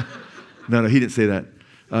 No, he didn't say that.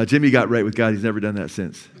 Jimmy got right with God. He's never done that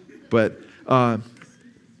since. But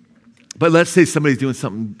let's say somebody's doing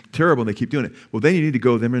something terrible and they keep doing it. Well, then you need to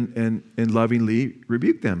go to them and lovingly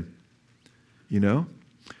rebuke them,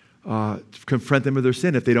 confront them with their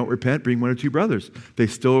sin. If they don't repent, bring 1 or 2 brothers.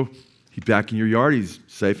 He's back in your yard. He's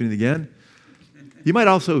siphoning again. You might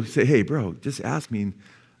also say, hey, bro, just ask me,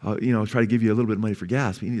 and try to give you a little bit of money for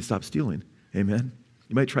gas, but you need to stop stealing. Amen?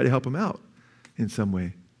 You might try to help him out in some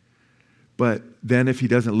way. But then if he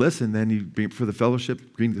doesn't listen, then you bring it for the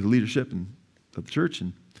fellowship, bring it to the leadership of the church,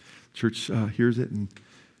 and the church hears it, and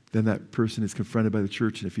then that person is confronted by the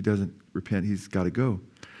church, and if he doesn't repent, he's got to go.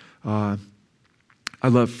 I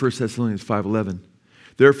love 1 Thessalonians 5:11.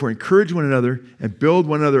 Therefore, encourage one another and build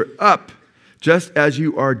one another up, just as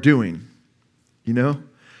you are doing. You know?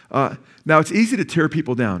 Now, it's easy to tear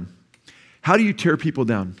people down. How do you tear people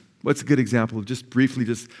down? What's a good example of just briefly,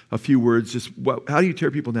 just a few words? How do you tear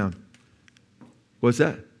people down? What's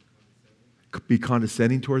that? Be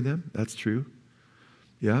condescending toward them. That's true.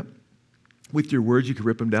 Yeah. With your words, you can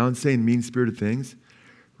rip them down, saying mean-spirited things,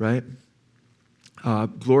 right?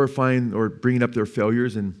 Glorifying or bringing up their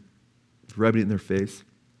failures and rubbing it in their face.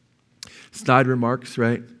 Snide remarks,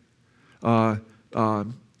 right?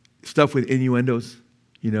 Stuff with innuendos,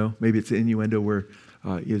 maybe it's an innuendo where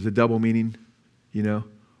there's a double meaning,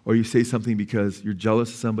 or you say something because you're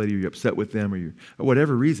jealous of somebody or you're upset with them or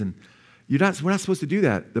whatever reason. We're not supposed to do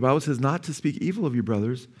that. The Bible says not to speak evil of your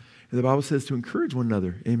brothers, and the Bible says to encourage one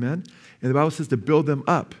another, amen? And the Bible says to build them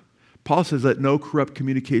up. Paul says, let no corrupt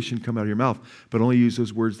communication come out of your mouth, but only use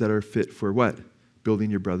those words that are fit for what? Building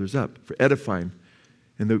your brothers up, for edifying.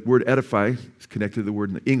 And the word edify is connected to the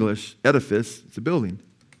word in the English, edifice. It's a building.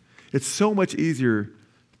 It's so much easier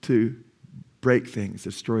to break things,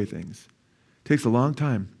 destroy things. It takes a long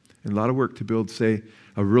time and a lot of work to build, say,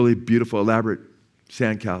 a really beautiful, elaborate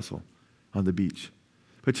sandcastle on the beach.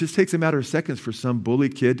 But it just takes a matter of seconds for some bully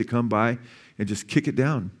kid to come by and just kick it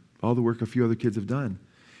down. All the work a few other kids have done.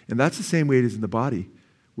 And that's the same way it is in the body.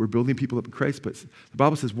 We're building people up in Christ, but the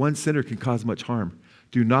Bible says one sinner can cause much harm.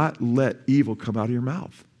 Do not let evil come out of your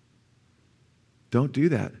mouth. Don't do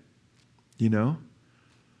that,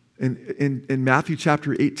 In Matthew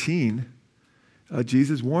chapter 18,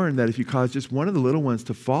 Jesus warned that if you cause just one of the little ones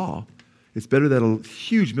to fall, it's better that a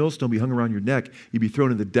huge millstone be hung around your neck, you'd be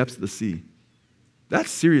thrown in the depths of the sea. That's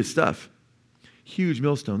serious stuff. Huge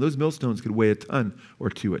millstone. Those millstones could weigh a ton or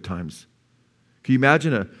two at times. Can you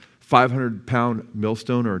imagine a 500-pound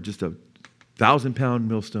millstone or just a 1,000-pound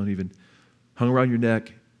millstone even hung around your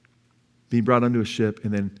neck, being brought onto a ship,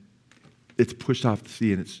 and then it's pushed off the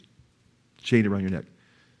sea and it's chained around your neck?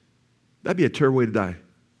 That'd be a terrible way to die.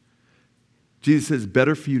 Jesus says,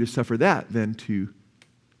 better for you to suffer that than to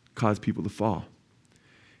cause people to fall.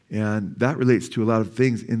 And that relates to a lot of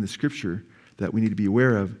things in the Scripture that we need to be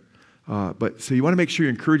aware of. So you want to make sure you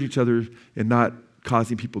encourage each other and not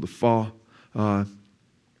causing people to fall. 2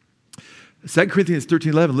 Corinthians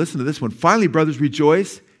 13:11, listen to this one. Finally, brothers,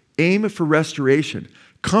 rejoice, aim for restoration,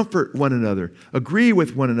 comfort one another, agree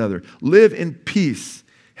with one another, live in peace,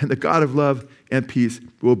 and the God of love and peace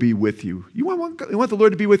will be with you. You want the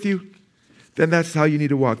Lord to be with you? Then that's how you need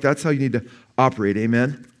to walk. That's how you need to operate.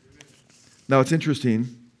 Amen? Now, it's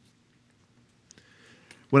interesting.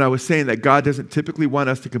 When I was saying that God doesn't typically want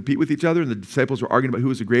us to compete with each other, and the disciples were arguing about who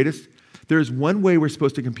was the greatest, there's one way we're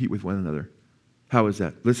supposed to compete with one another. How is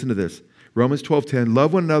that? Listen to this. Romans 12:10,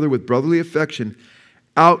 love one another with brotherly affection,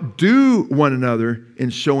 outdo one another in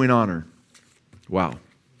showing honor. Wow.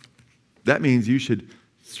 That means you should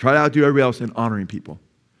try to outdo everybody else in honoring people.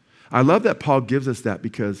 I love that Paul gives us that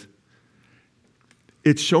because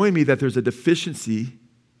it's showing me that there's a deficiency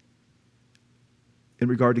in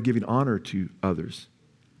regard to giving honor to others.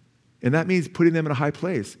 And that means putting them in a high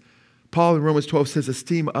place. Paul in Romans 12 says,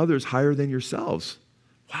 esteem others higher than yourselves.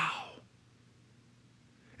 Wow.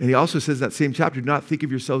 And he also says in that same chapter, do not think of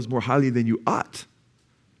yourselves more highly than you ought.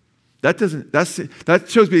 That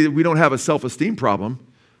shows me that we don't have a self-esteem problem.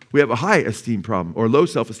 We have a high esteem problem, or low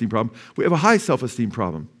self-esteem problem. We have a high self-esteem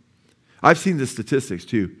problem. I've seen the statistics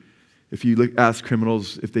too. If you ask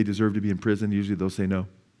criminals if they deserve to be in prison, usually they'll say no.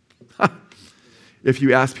 If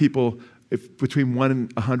you ask people if between 1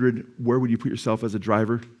 and 100, where would you put yourself as a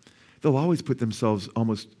driver? They'll always put themselves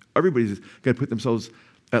everybody's going to put themselves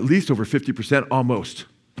at least over 50%, almost.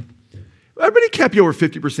 Everybody can't be over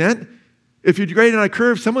 50%. If you're grading on a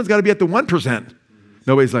curve, someone's got to be at the 1%.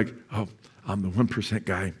 Nobody's like, oh, I'm the 1%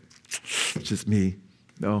 guy. It's just me.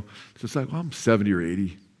 No, it's just like, well, I'm 70 or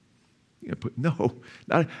 80. No.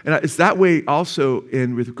 And it's that way also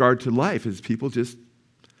with regard to life, is people just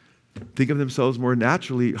think of themselves more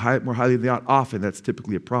naturally, more highly than they ought. Often, that's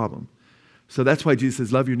typically a problem. So that's why Jesus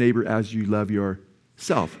says, love your neighbor as you love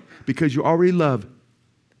yourself, because you already love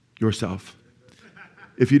yourself.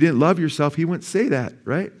 If you didn't love yourself, he wouldn't say that,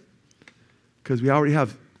 right? Because we already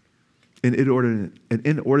have an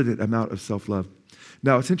inordinate amount of self-love.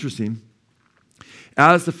 Now, it's interesting.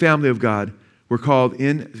 As the family of God, we're called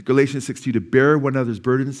in Galatians 6:2 to bear one another's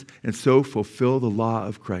burdens and so fulfill the law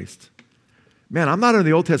of Christ. Man, I'm not under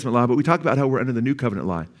the Old Testament law, but we talk about how we're under the New Covenant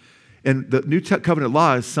law. And the New Covenant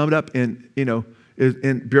law is summed up in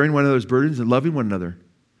bearing one another's burdens and loving one another.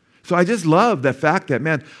 So I just love the fact that,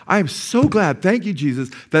 man, I am so glad, thank you,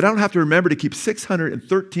 Jesus, that I don't have to remember to keep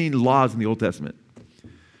 613 laws in the Old Testament.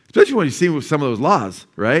 Especially when you see some of those laws,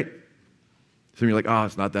 right? So you're like, oh,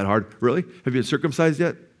 it's not that hard. Really? Have you been circumcised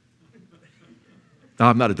yet? No,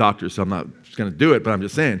 I'm not a doctor, so I'm not just going to do it, but I'm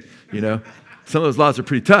just saying, some of those laws are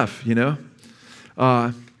pretty tough,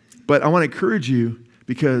 But I want to encourage you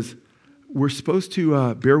because we're supposed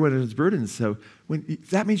to bear one another's burdens. So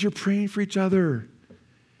that means you're praying for each other.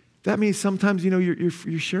 That means sometimes,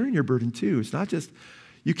 you're sharing your burden too. It's not just,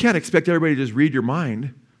 you can't expect everybody to just read your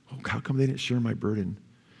mind. Oh, how come they didn't share my burden?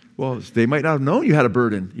 Well, they might not have known you had a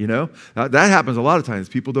burden, That happens a lot of times.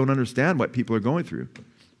 People don't understand what people are going through,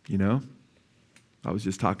 I was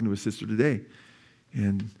just talking to a sister today,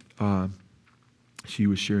 and she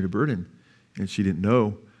was sharing a burden, and she didn't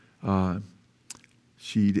know.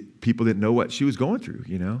 People didn't know what she was going through,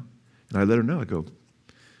 And I let her know. I go,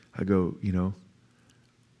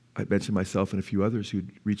 I mentioned myself and a few others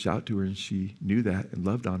who'd reached out to her, and she knew that and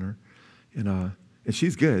loved on her, and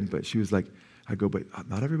she's good, but she was like, I go, but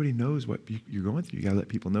not everybody knows what you're going through. You got to let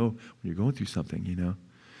people know when you're going through something,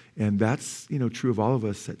 And that's, true of all of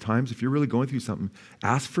us at times. If you're really going through something,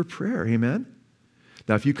 ask for prayer, amen?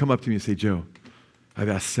 Now, if you come up to me and say, Joe, I've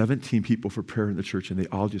asked 17 people for prayer in the church, and they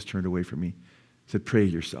all just turned away from me, said, pray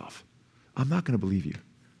yourself. I'm not going to believe you.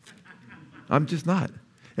 I'm just not.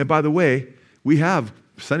 And by the way, we have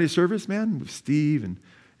Sunday service, man, with Steve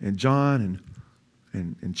and John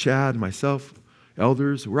and Chad and myself,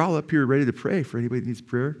 elders. We're all up here ready to pray for anybody that needs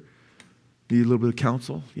prayer. Need a little bit of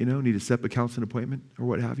counsel, need a separate counseling appointment or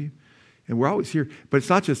what have you. And we're always here. But it's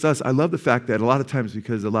not just us. I love the fact that a lot of times,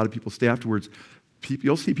 because a lot of people stay afterwards,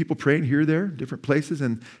 you'll see people praying here, there, different places.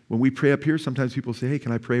 And when we pray up here, sometimes people say, hey,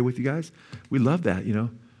 can I pray with you guys? We love that, We're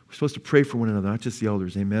supposed to pray for one another, not just the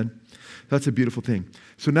elders. Amen? That's a beautiful thing.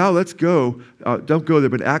 So now let's go. Don't go there,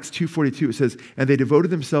 but Acts 2:42, it says, and they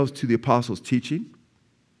devoted themselves to the apostles' teaching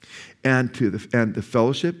and to the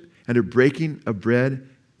fellowship and to breaking of bread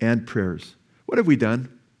and prayers. What have we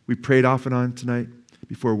done? We prayed off and on tonight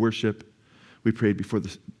before worship. We prayed before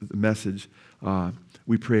the message.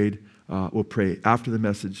 We'll pray after the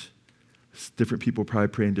message. Different people probably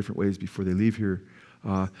pray in different ways before they leave here.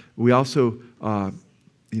 We also,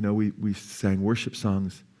 we sang worship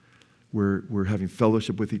songs. We're having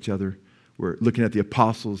fellowship with each other. We're looking at the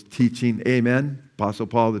apostles' teaching. Amen. Apostle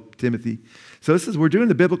Paul to Timothy. So we're doing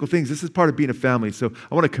the biblical things. This is part of being a family. So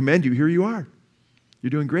I want to commend you. Here you are.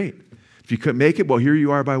 You're doing great. If you couldn't make it, well, here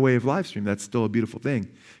you are by way of live stream. That's still a beautiful thing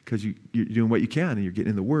because you're doing what you can and you're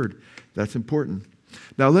getting in the Word. That's important.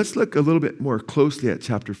 Now, let's look a little bit more closely at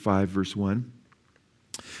chapter 5, verse 1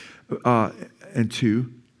 and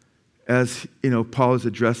 2. As, Paul is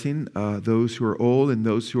addressing those who are old and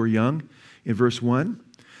those who are young. In verse 1,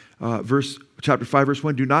 chapter 5, verse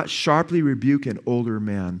 1, do not sharply rebuke an older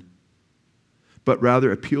man, but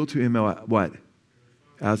rather appeal to him what?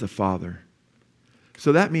 As a father.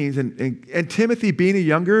 So that means, and Timothy, being a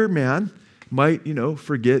younger man, might,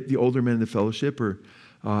 forget the older men in the fellowship, but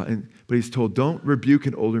he's told, don't rebuke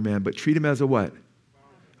an older man, but treat him as a what?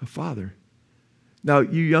 A father. Now,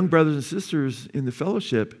 you young brothers and sisters in the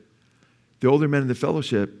fellowship, the older men in the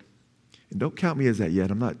fellowship, and don't count me as that yet.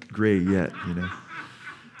 I'm not gray yet,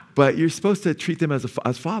 But you're supposed to treat them as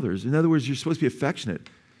fathers. In other words, you're supposed to be affectionate.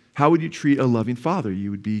 How would you treat a loving father? You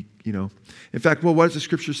would be, In fact, what does the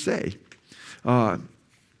Scripture say?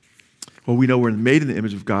 We know we're made in the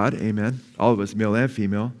image of God. Amen. All of us, male and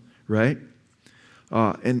female, right?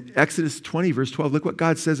 In Exodus 20, verse 12, look what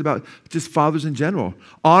God says about just fathers in general.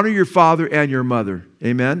 Honor your father and your mother.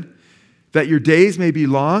 Amen. That your days may be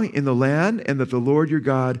long in the land and that the Lord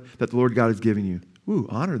God is giving you. Ooh,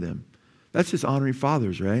 honor them. That's just honoring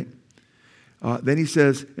fathers, right? Then he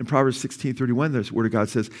says in Proverbs 16:31, the word of God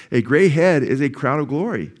says, a gray head is a crown of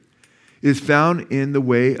glory. It is found in the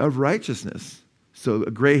way of righteousness. So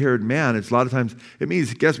a gray-haired man, it's a lot of times, it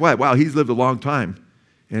means, guess what? Wow, he's lived a long time.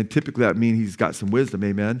 And typically that means he's got some wisdom,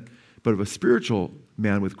 amen? But of a spiritual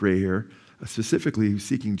man with gray hair, specifically who's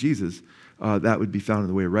seeking Jesus, that would be found in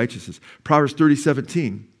the way of righteousness. Proverbs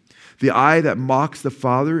 30:17, the eye that mocks the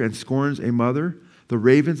father and scorns a mother, the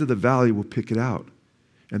ravens of the valley will pick it out,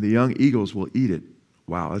 and the young eagles will eat it.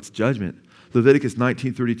 Wow, that's judgment. Leviticus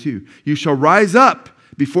 19:32, you shall rise up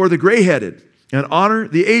before the gray-headed and honor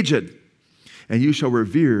the aged, and you shall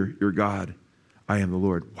revere your God. I am the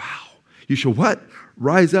Lord. Wow. You shall what?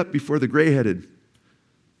 Rise up before the gray-headed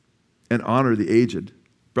and honor the aged.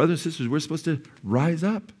 Brothers and sisters, we're supposed to rise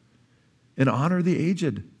up and honor the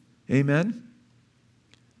aged. Amen?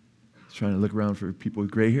 Trying to look around for people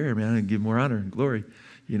with gray hair, man, and give more honor and glory.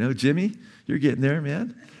 Jimmy, you're getting there,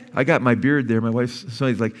 man. I got my beard there. My wife,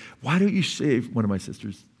 somebody's like, why don't you shave, one of my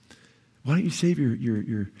sisters, why don't you shave your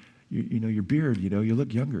beard? You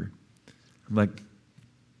look younger. I'm like,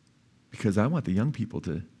 because I want the young people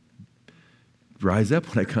to rise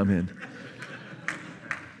up when I come in.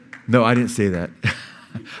 No, I didn't say that.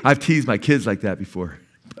 I've teased my kids like that before.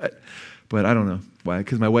 But I don't know why.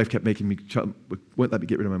 Because my wife kept making me, wouldn't let me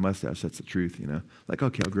get rid of my mustache. That's the truth, Like,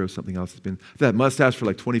 okay, I'll grow something else. It's been that mustache for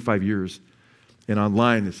like 25 years. And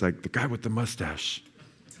online, it's like, the guy with the mustache.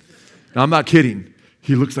 Now, I'm not kidding.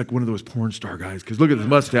 He looks like one of those porn star guys. Because look at his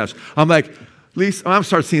mustache. I'm like, Lisa, I'm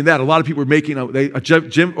starting seeing that. A lot of people are making,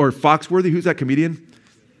 Jim or Foxworthy, who's that comedian?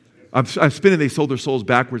 I'm spinning, they sold their souls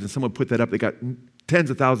backwards, and someone put that up. They got tens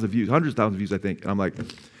of thousands of views, hundreds of thousands of views, I think. And I'm like,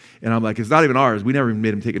 it's not even ours. We never even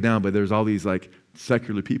made him take it down, but there's all these like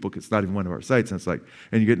secular people, because it's not even one of our sites. And it's like,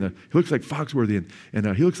 and you're getting he looks like Foxworthy,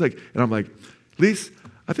 and he looks like, and I'm like, Lise,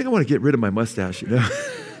 I think I want to get rid of my mustache,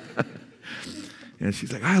 And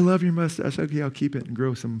she's like, I love your mustache. Okay, I'll keep it and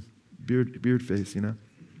grow some beard face,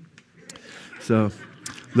 So,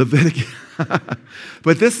 Leviticus.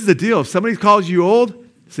 But this is the deal. If somebody calls you old,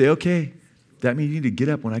 say, okay, that means you need to get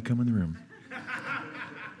up when I come in the room.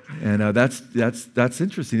 And that's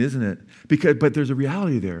interesting, isn't it? But there's a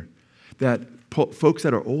reality there that folks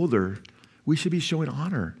that are older, we should be showing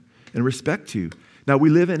honor and respect to. Now,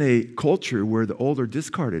 we live in a culture where the old are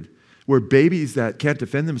discarded, where babies that can't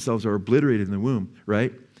defend themselves are obliterated in the womb,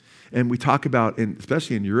 right? And we talk about,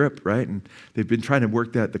 especially in Europe, right? And they've been trying to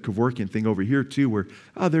work the Kevorkian thing over here too, where,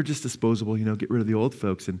 they're just disposable, get rid of the old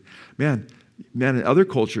folks. And man, in other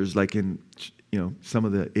cultures, like in, some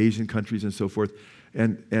of the Asian countries and so forth,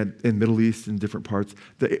 and Middle East and different parts,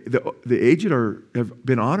 the aged have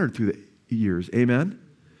been honored through the years, amen?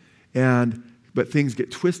 But things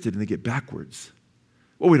get twisted and they get backwards.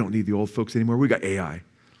 Well, we don't need the old folks anymore. We got AI.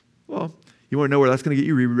 Well, you want to know where that's going to get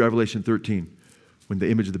you? Read Revelation 13, when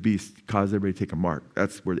the image of the beast caused everybody to take a mark.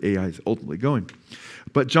 That's where the AI is ultimately going.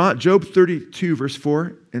 But Job 32, verse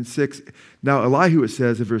 4 and 6. Now, Elihu, it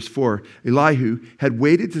says in verse 4, Elihu had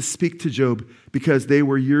waited to speak to Job because they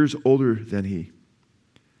were years older than he.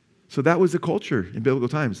 So that was the culture in biblical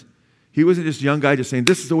times. He wasn't just a young guy just saying,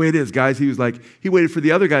 this is the way it is, guys. He was like, he waited for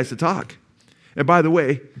the other guys to talk. And by the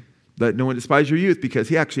way, let no one despise your youth, because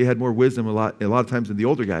he actually had more wisdom a lot of times than the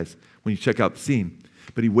older guys when you check out the scene.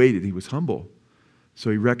 But he waited. He was humble. So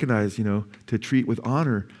he recognized, to treat with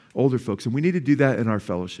honor older folks. And we need to do that in our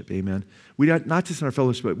fellowship, amen? Not just in our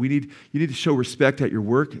fellowship, but you need to show respect at your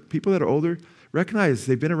work. People that are older, recognize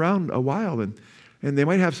they've been around a while, and they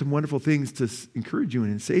might have some wonderful things to encourage you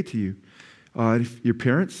and say to you. If your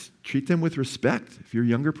parents, treat them with respect. If you're a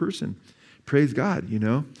younger person, praise God,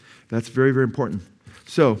 That's very, very important.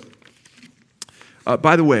 So,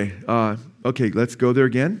 by the way, okay, let's go there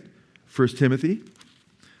again. 1 Timothy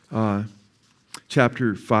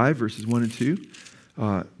chapter 5, verses 1 and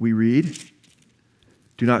 2. We read,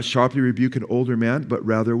 do not sharply rebuke an older man, but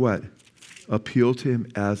rather what? Appeal to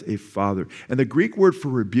him as a father. And the Greek word for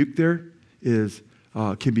rebuke there is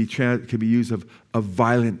can be used of a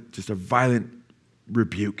violent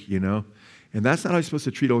rebuke, And that's not how you're supposed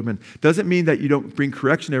to treat older men. Doesn't mean that you don't bring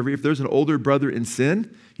correction if there's an older brother in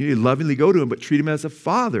sin, you need to lovingly go to him, but treat him as a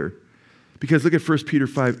father. Because look at 1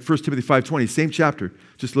 Timothy 5:20, same chapter,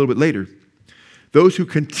 just a little bit later. Those who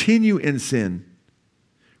continue in sin,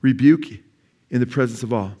 rebuke in the presence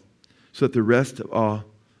of all, so that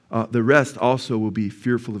the rest also will be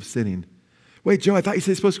fearful of sinning. Wait, Joe, I thought you said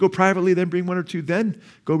you're supposed to go privately, then bring one or two, then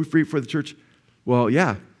go be free for the church. Well,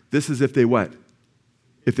 yeah, this is if they what?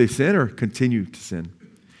 If they sin or continue to sin.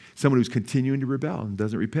 Someone who's continuing to rebel and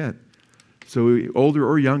doesn't repent. So older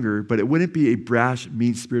or younger, but it wouldn't be a brash,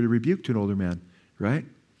 mean-spirited rebuke to an older man, right?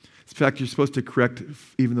 In fact, you're supposed to correct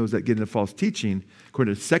even those that get into false teaching,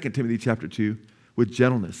 according to 2 Timothy chapter 2, with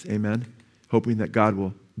gentleness, amen? Hoping that God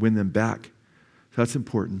will win them back. So that's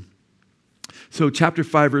important. So chapter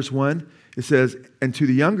 5, verse 1, it says, and to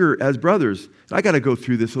the younger as brothers. I got to go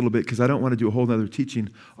through this a little bit because I don't want to do a whole other teaching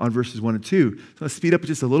on verses 1 and 2. So I'll speed up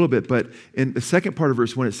just a little bit. But in the second part of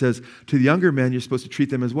verse 1, it says, to the younger men, you're supposed to treat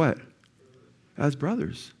them as what? As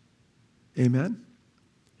brothers. Amen?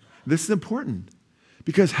 This is important.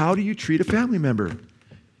 Because how do you treat a family member?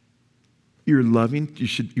 You're loving,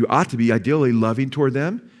 you ought to be ideally loving toward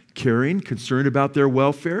them, caring, concerned about their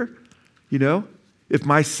welfare. If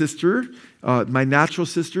my sister, my natural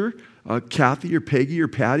sister, Kathy or Peggy or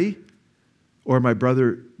Patty, or my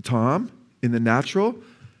brother Tom in the natural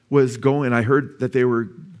was going, I heard that they were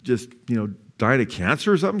just, dying of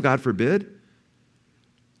cancer or something, God forbid,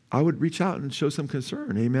 I would reach out and show some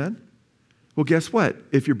concern, amen? Well, guess what?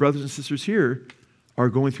 If your brothers and sisters here are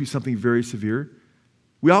going through something very severe,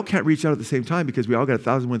 we all can't reach out at the same time because we all got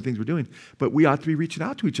 1,001 things we're doing, but we ought to be reaching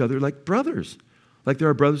out to each other like brothers, like they're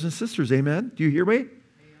our brothers and sisters. Amen? Do you hear me?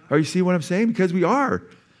 Are you see what I'm saying? Because we are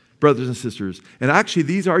brothers and sisters. And actually,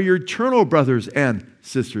 these are your eternal brothers and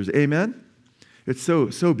sisters. Amen? It's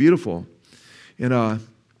so beautiful. And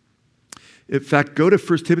in fact, go to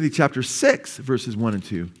 1 Timothy chapter 6, verses 1 and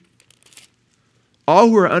 2. All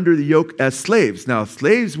who are under the yoke as slaves. Now,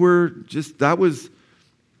 slaves that was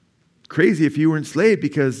crazy if you were enslaved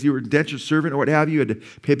because you were an indentured servant or what have you. You had to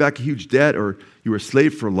pay back a huge debt, or you were a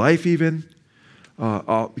slave for life even.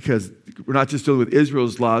 Because we're not just dealing with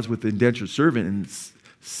Israel's laws with the indentured servant and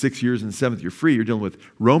 6 years and the seventh you're free. You're dealing with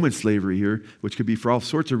Roman slavery here, which could be for all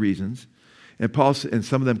sorts of reasons. And Paul and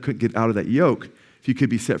some of them couldn't get out of that yoke. If you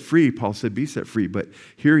could be set free, Paul said, be set free. But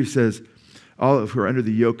here he says, all who are under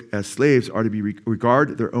the yoke as slaves are to be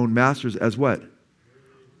regard their own masters as what?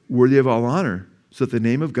 Worthy of all honor, so that the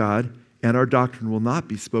name of God and our doctrine will not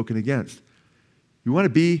be spoken against. You want to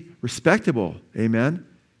be respectable, amen?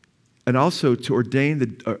 And also to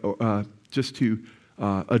ordain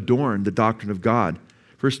adorn the doctrine of God.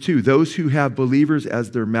 Verse 2, those who have believers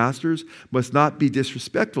as their masters must not be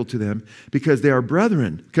disrespectful to them because they are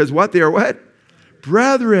brethren. Because what? They are what?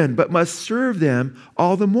 Brethren, but must serve them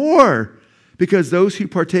all the more. Because those who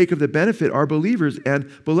partake of the benefit are believers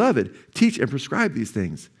and beloved. Teach and prescribe these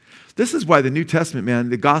things. This is why the New Testament,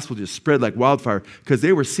 man, the gospel just spread like wildfire. Because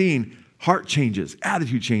they were seeing heart changes,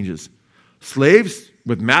 attitude changes. Slaves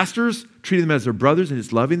with masters, treating them as their brothers and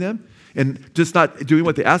just loving them. And just not doing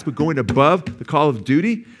what they asked, but going above the call of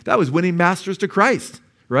duty. That was winning masters to Christ,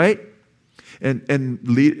 right? And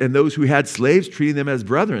those who had slaves, treating them as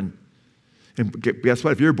brethren. And guess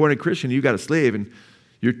what? If you're a born-again Christian, you got a slave, and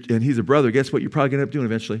he's a brother, guess what you're probably going to end up doing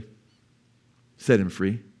eventually? Set him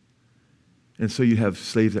free. And so you have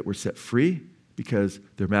slaves that were set free because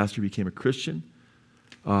their master became a Christian.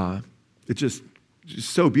 It's just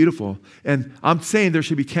so beautiful. And I'm saying there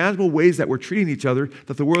should be tangible ways that we're treating each other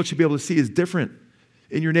that the world should be able to see is different.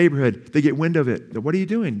 In your neighborhood, they get wind of it. What are you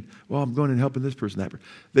doing? Well, I'm going and helping this person, that person.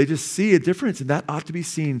 They just see a difference, and that ought to be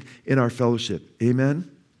seen in our fellowship.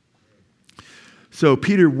 Amen? So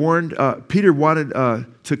Peter wanted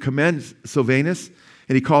to commend Silvanus,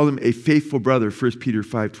 and he called him a faithful brother, 1 Peter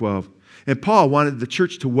 5:12. And Paul wanted the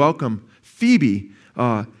church to welcome Phoebe,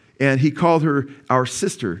 and he called her our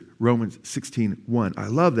sister, Romans 16:1. I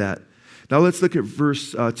love that. Now let's look at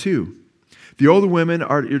verse 2. The older women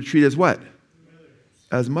are treated as what?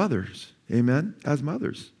 As mothers. Amen? As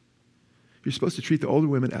mothers. You're supposed to treat the older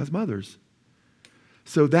women as mothers.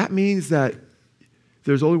 So that means that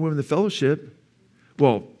there's older women in the fellowship.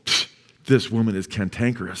 Well, this woman is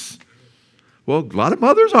cantankerous. Well, a lot of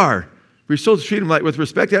mothers are. We're supposed to treat them like with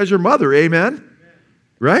respect as your mother. Amen?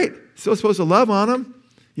 Right? Still supposed to love on them.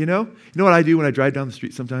 You know what I do when I drive down the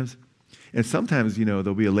street sometimes? And sometimes,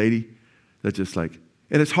 there'll be a lady that just like,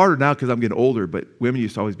 and it's harder now because I'm getting older, but women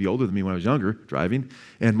used to always be older than me when I was younger driving.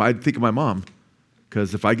 And I'd think of my mom.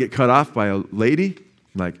 Because if I get cut off by a lady,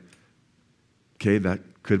 I'm like, okay, that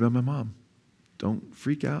could have been my mom. Don't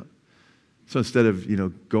freak out. So instead of,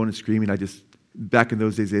 going and screaming, back in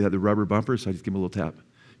those days, they had the rubber bumpers, so I just give them a little tap.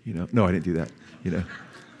 No, I didn't do that,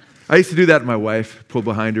 I used to do that to my wife, pull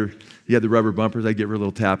behind her. He had the rubber bumpers. I'd give her a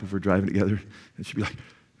little tap if we're driving together. And she'd be like,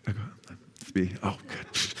 oh, good.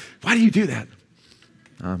 Why do you do that?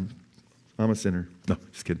 I'm a sinner. No,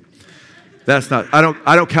 just kidding. That's not, I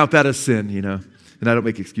don't count that as sin, and I don't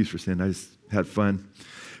make excuse for sin. I just had fun.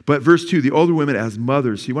 But verse 2, the older women as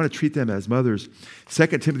mothers. So you want to treat them as mothers. 2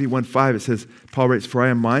 Timothy 1:5, it says, Paul writes, for I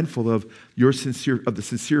am mindful of the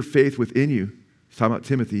sincere faith within you. He's talking about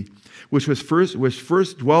Timothy, which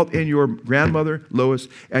first dwelt in your grandmother Lois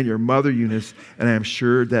and your mother Eunice, and I am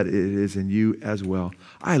sure that it is in you as well.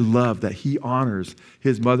 I love that he honors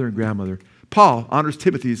his mother and grandmother. Paul honors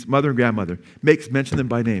Timothy's mother and grandmother, mention them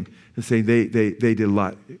by name, and saying they did a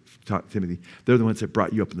lot, Timothy. They're the ones that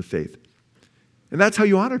brought you up in the faith. And that's how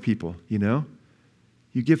you honor people, You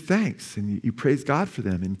give thanks and you praise God for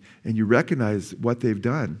them and you recognize what they've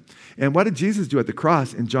done. And what did Jesus do at the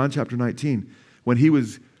cross in John chapter 19? When he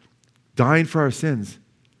was dying for our sins,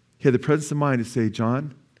 he had the presence of mind to say,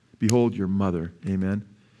 John, behold your mother. Amen.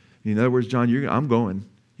 In other words, John, I'm going,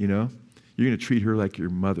 You're going to treat her like your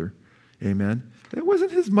mother. Amen. That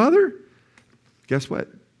wasn't his mother. Guess what?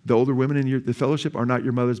 The older women in the fellowship are not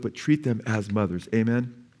your mothers, but treat them as mothers.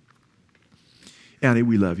 Amen. Annie,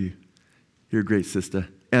 we love you. You're a great sister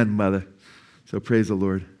and mother. So praise the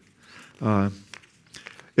Lord.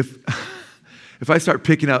 If I start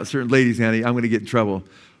picking out certain ladies, Annie, I'm going to get in trouble.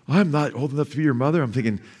 I'm not old enough to be your mother. I'm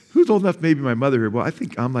thinking, who's old enough to maybe my mother here? Well, I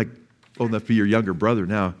think I'm like old enough to be your younger brother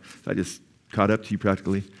now. I just caught up to you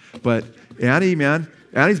practically. But Annie, man,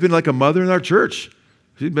 Annie's been like a mother in our church.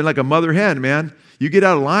 She's been like a mother hen, man. You get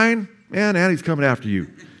out of line, man, Annie's coming after you,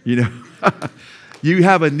 you know. You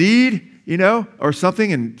have a need, you know, or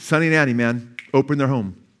something, and Sonny and Annie, man, open their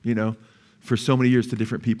home, you know, for so many years to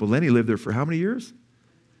different people. Lenny lived there for how many years?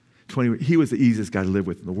 20. He was the easiest guy to live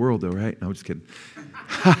with in the world, though, right? No, I'm just kidding.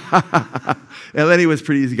 And Lenny was a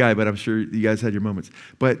pretty easy guy, but I'm sure you guys had your moments.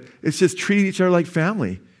 But it's just treating each other like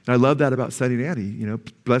family. And I love that about Sonny and Annie, you know,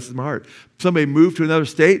 blesses my heart. Somebody moved to another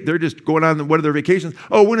state, they're just going on one of their vacations.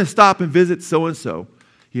 Oh, we're going to stop and visit so-and-so,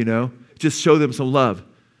 you know, just show them some love.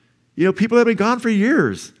 You know, people have been gone for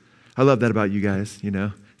years. I love that about you guys, you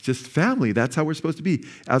know. It's just family. That's how we're supposed to be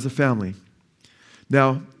as a family.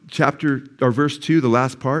 Now, verse 2, the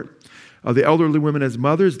last part, the elderly women as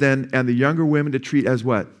mothers, then, and the younger women to treat as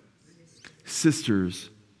what? Sisters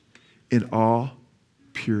in all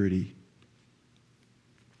purity.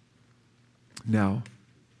 Now,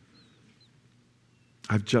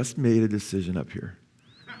 I've just made a decision up here.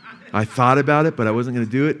 I thought about it, but I wasn't going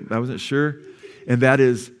to do it. I wasn't sure. And that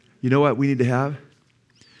is, you know what we need to have?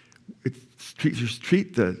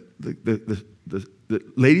 Treat the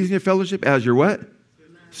ladies in your fellowship as your what?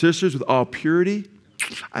 Sisters with all purity.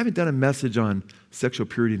 I haven't done a message on sexual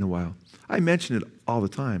purity in a while. I mention it all the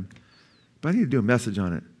time, but I need to do a message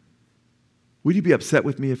on it. Would you be upset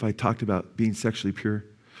with me if I talked about being sexually pure?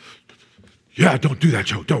 Yeah, don't do that,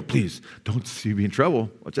 Joe. Don't, please. Don't see you be in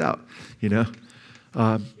trouble. Watch out, you know.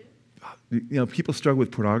 People struggle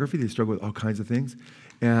with pornography. They struggle with all kinds of things.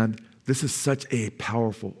 And this is such a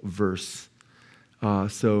powerful verse.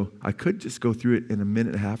 So I could just go through it in a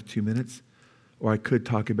minute and a half, 2 minutes, or I could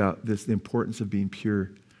talk about the importance of being pure.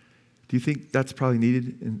 Do you think that's probably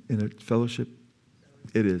needed in a fellowship?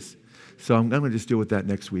 It is. So I'm going to just deal with that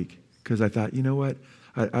next week because I thought, you know what?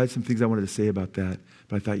 I had some things I wanted to say about that,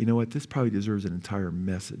 but I thought, you know what? This probably deserves an entire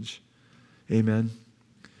message. Amen?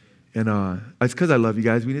 And it's because I love you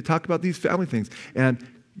guys. We need to talk about these family things. And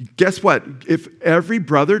guess what? If every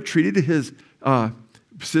brother treated his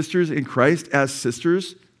sisters in Christ as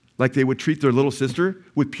sisters, like they would treat their little sister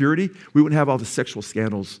with purity, we wouldn't have all the sexual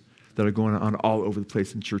scandals that are going on all over the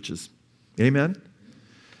place in churches. Amen?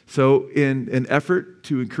 So in an effort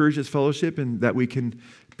to encourage this fellowship and that we can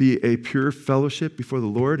be a pure fellowship before the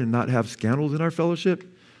Lord and not have scandals in our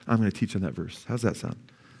fellowship, I'm going to teach on that verse. How's that sound?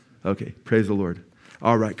 Okay, praise the Lord.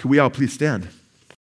 All right, could we all please stand?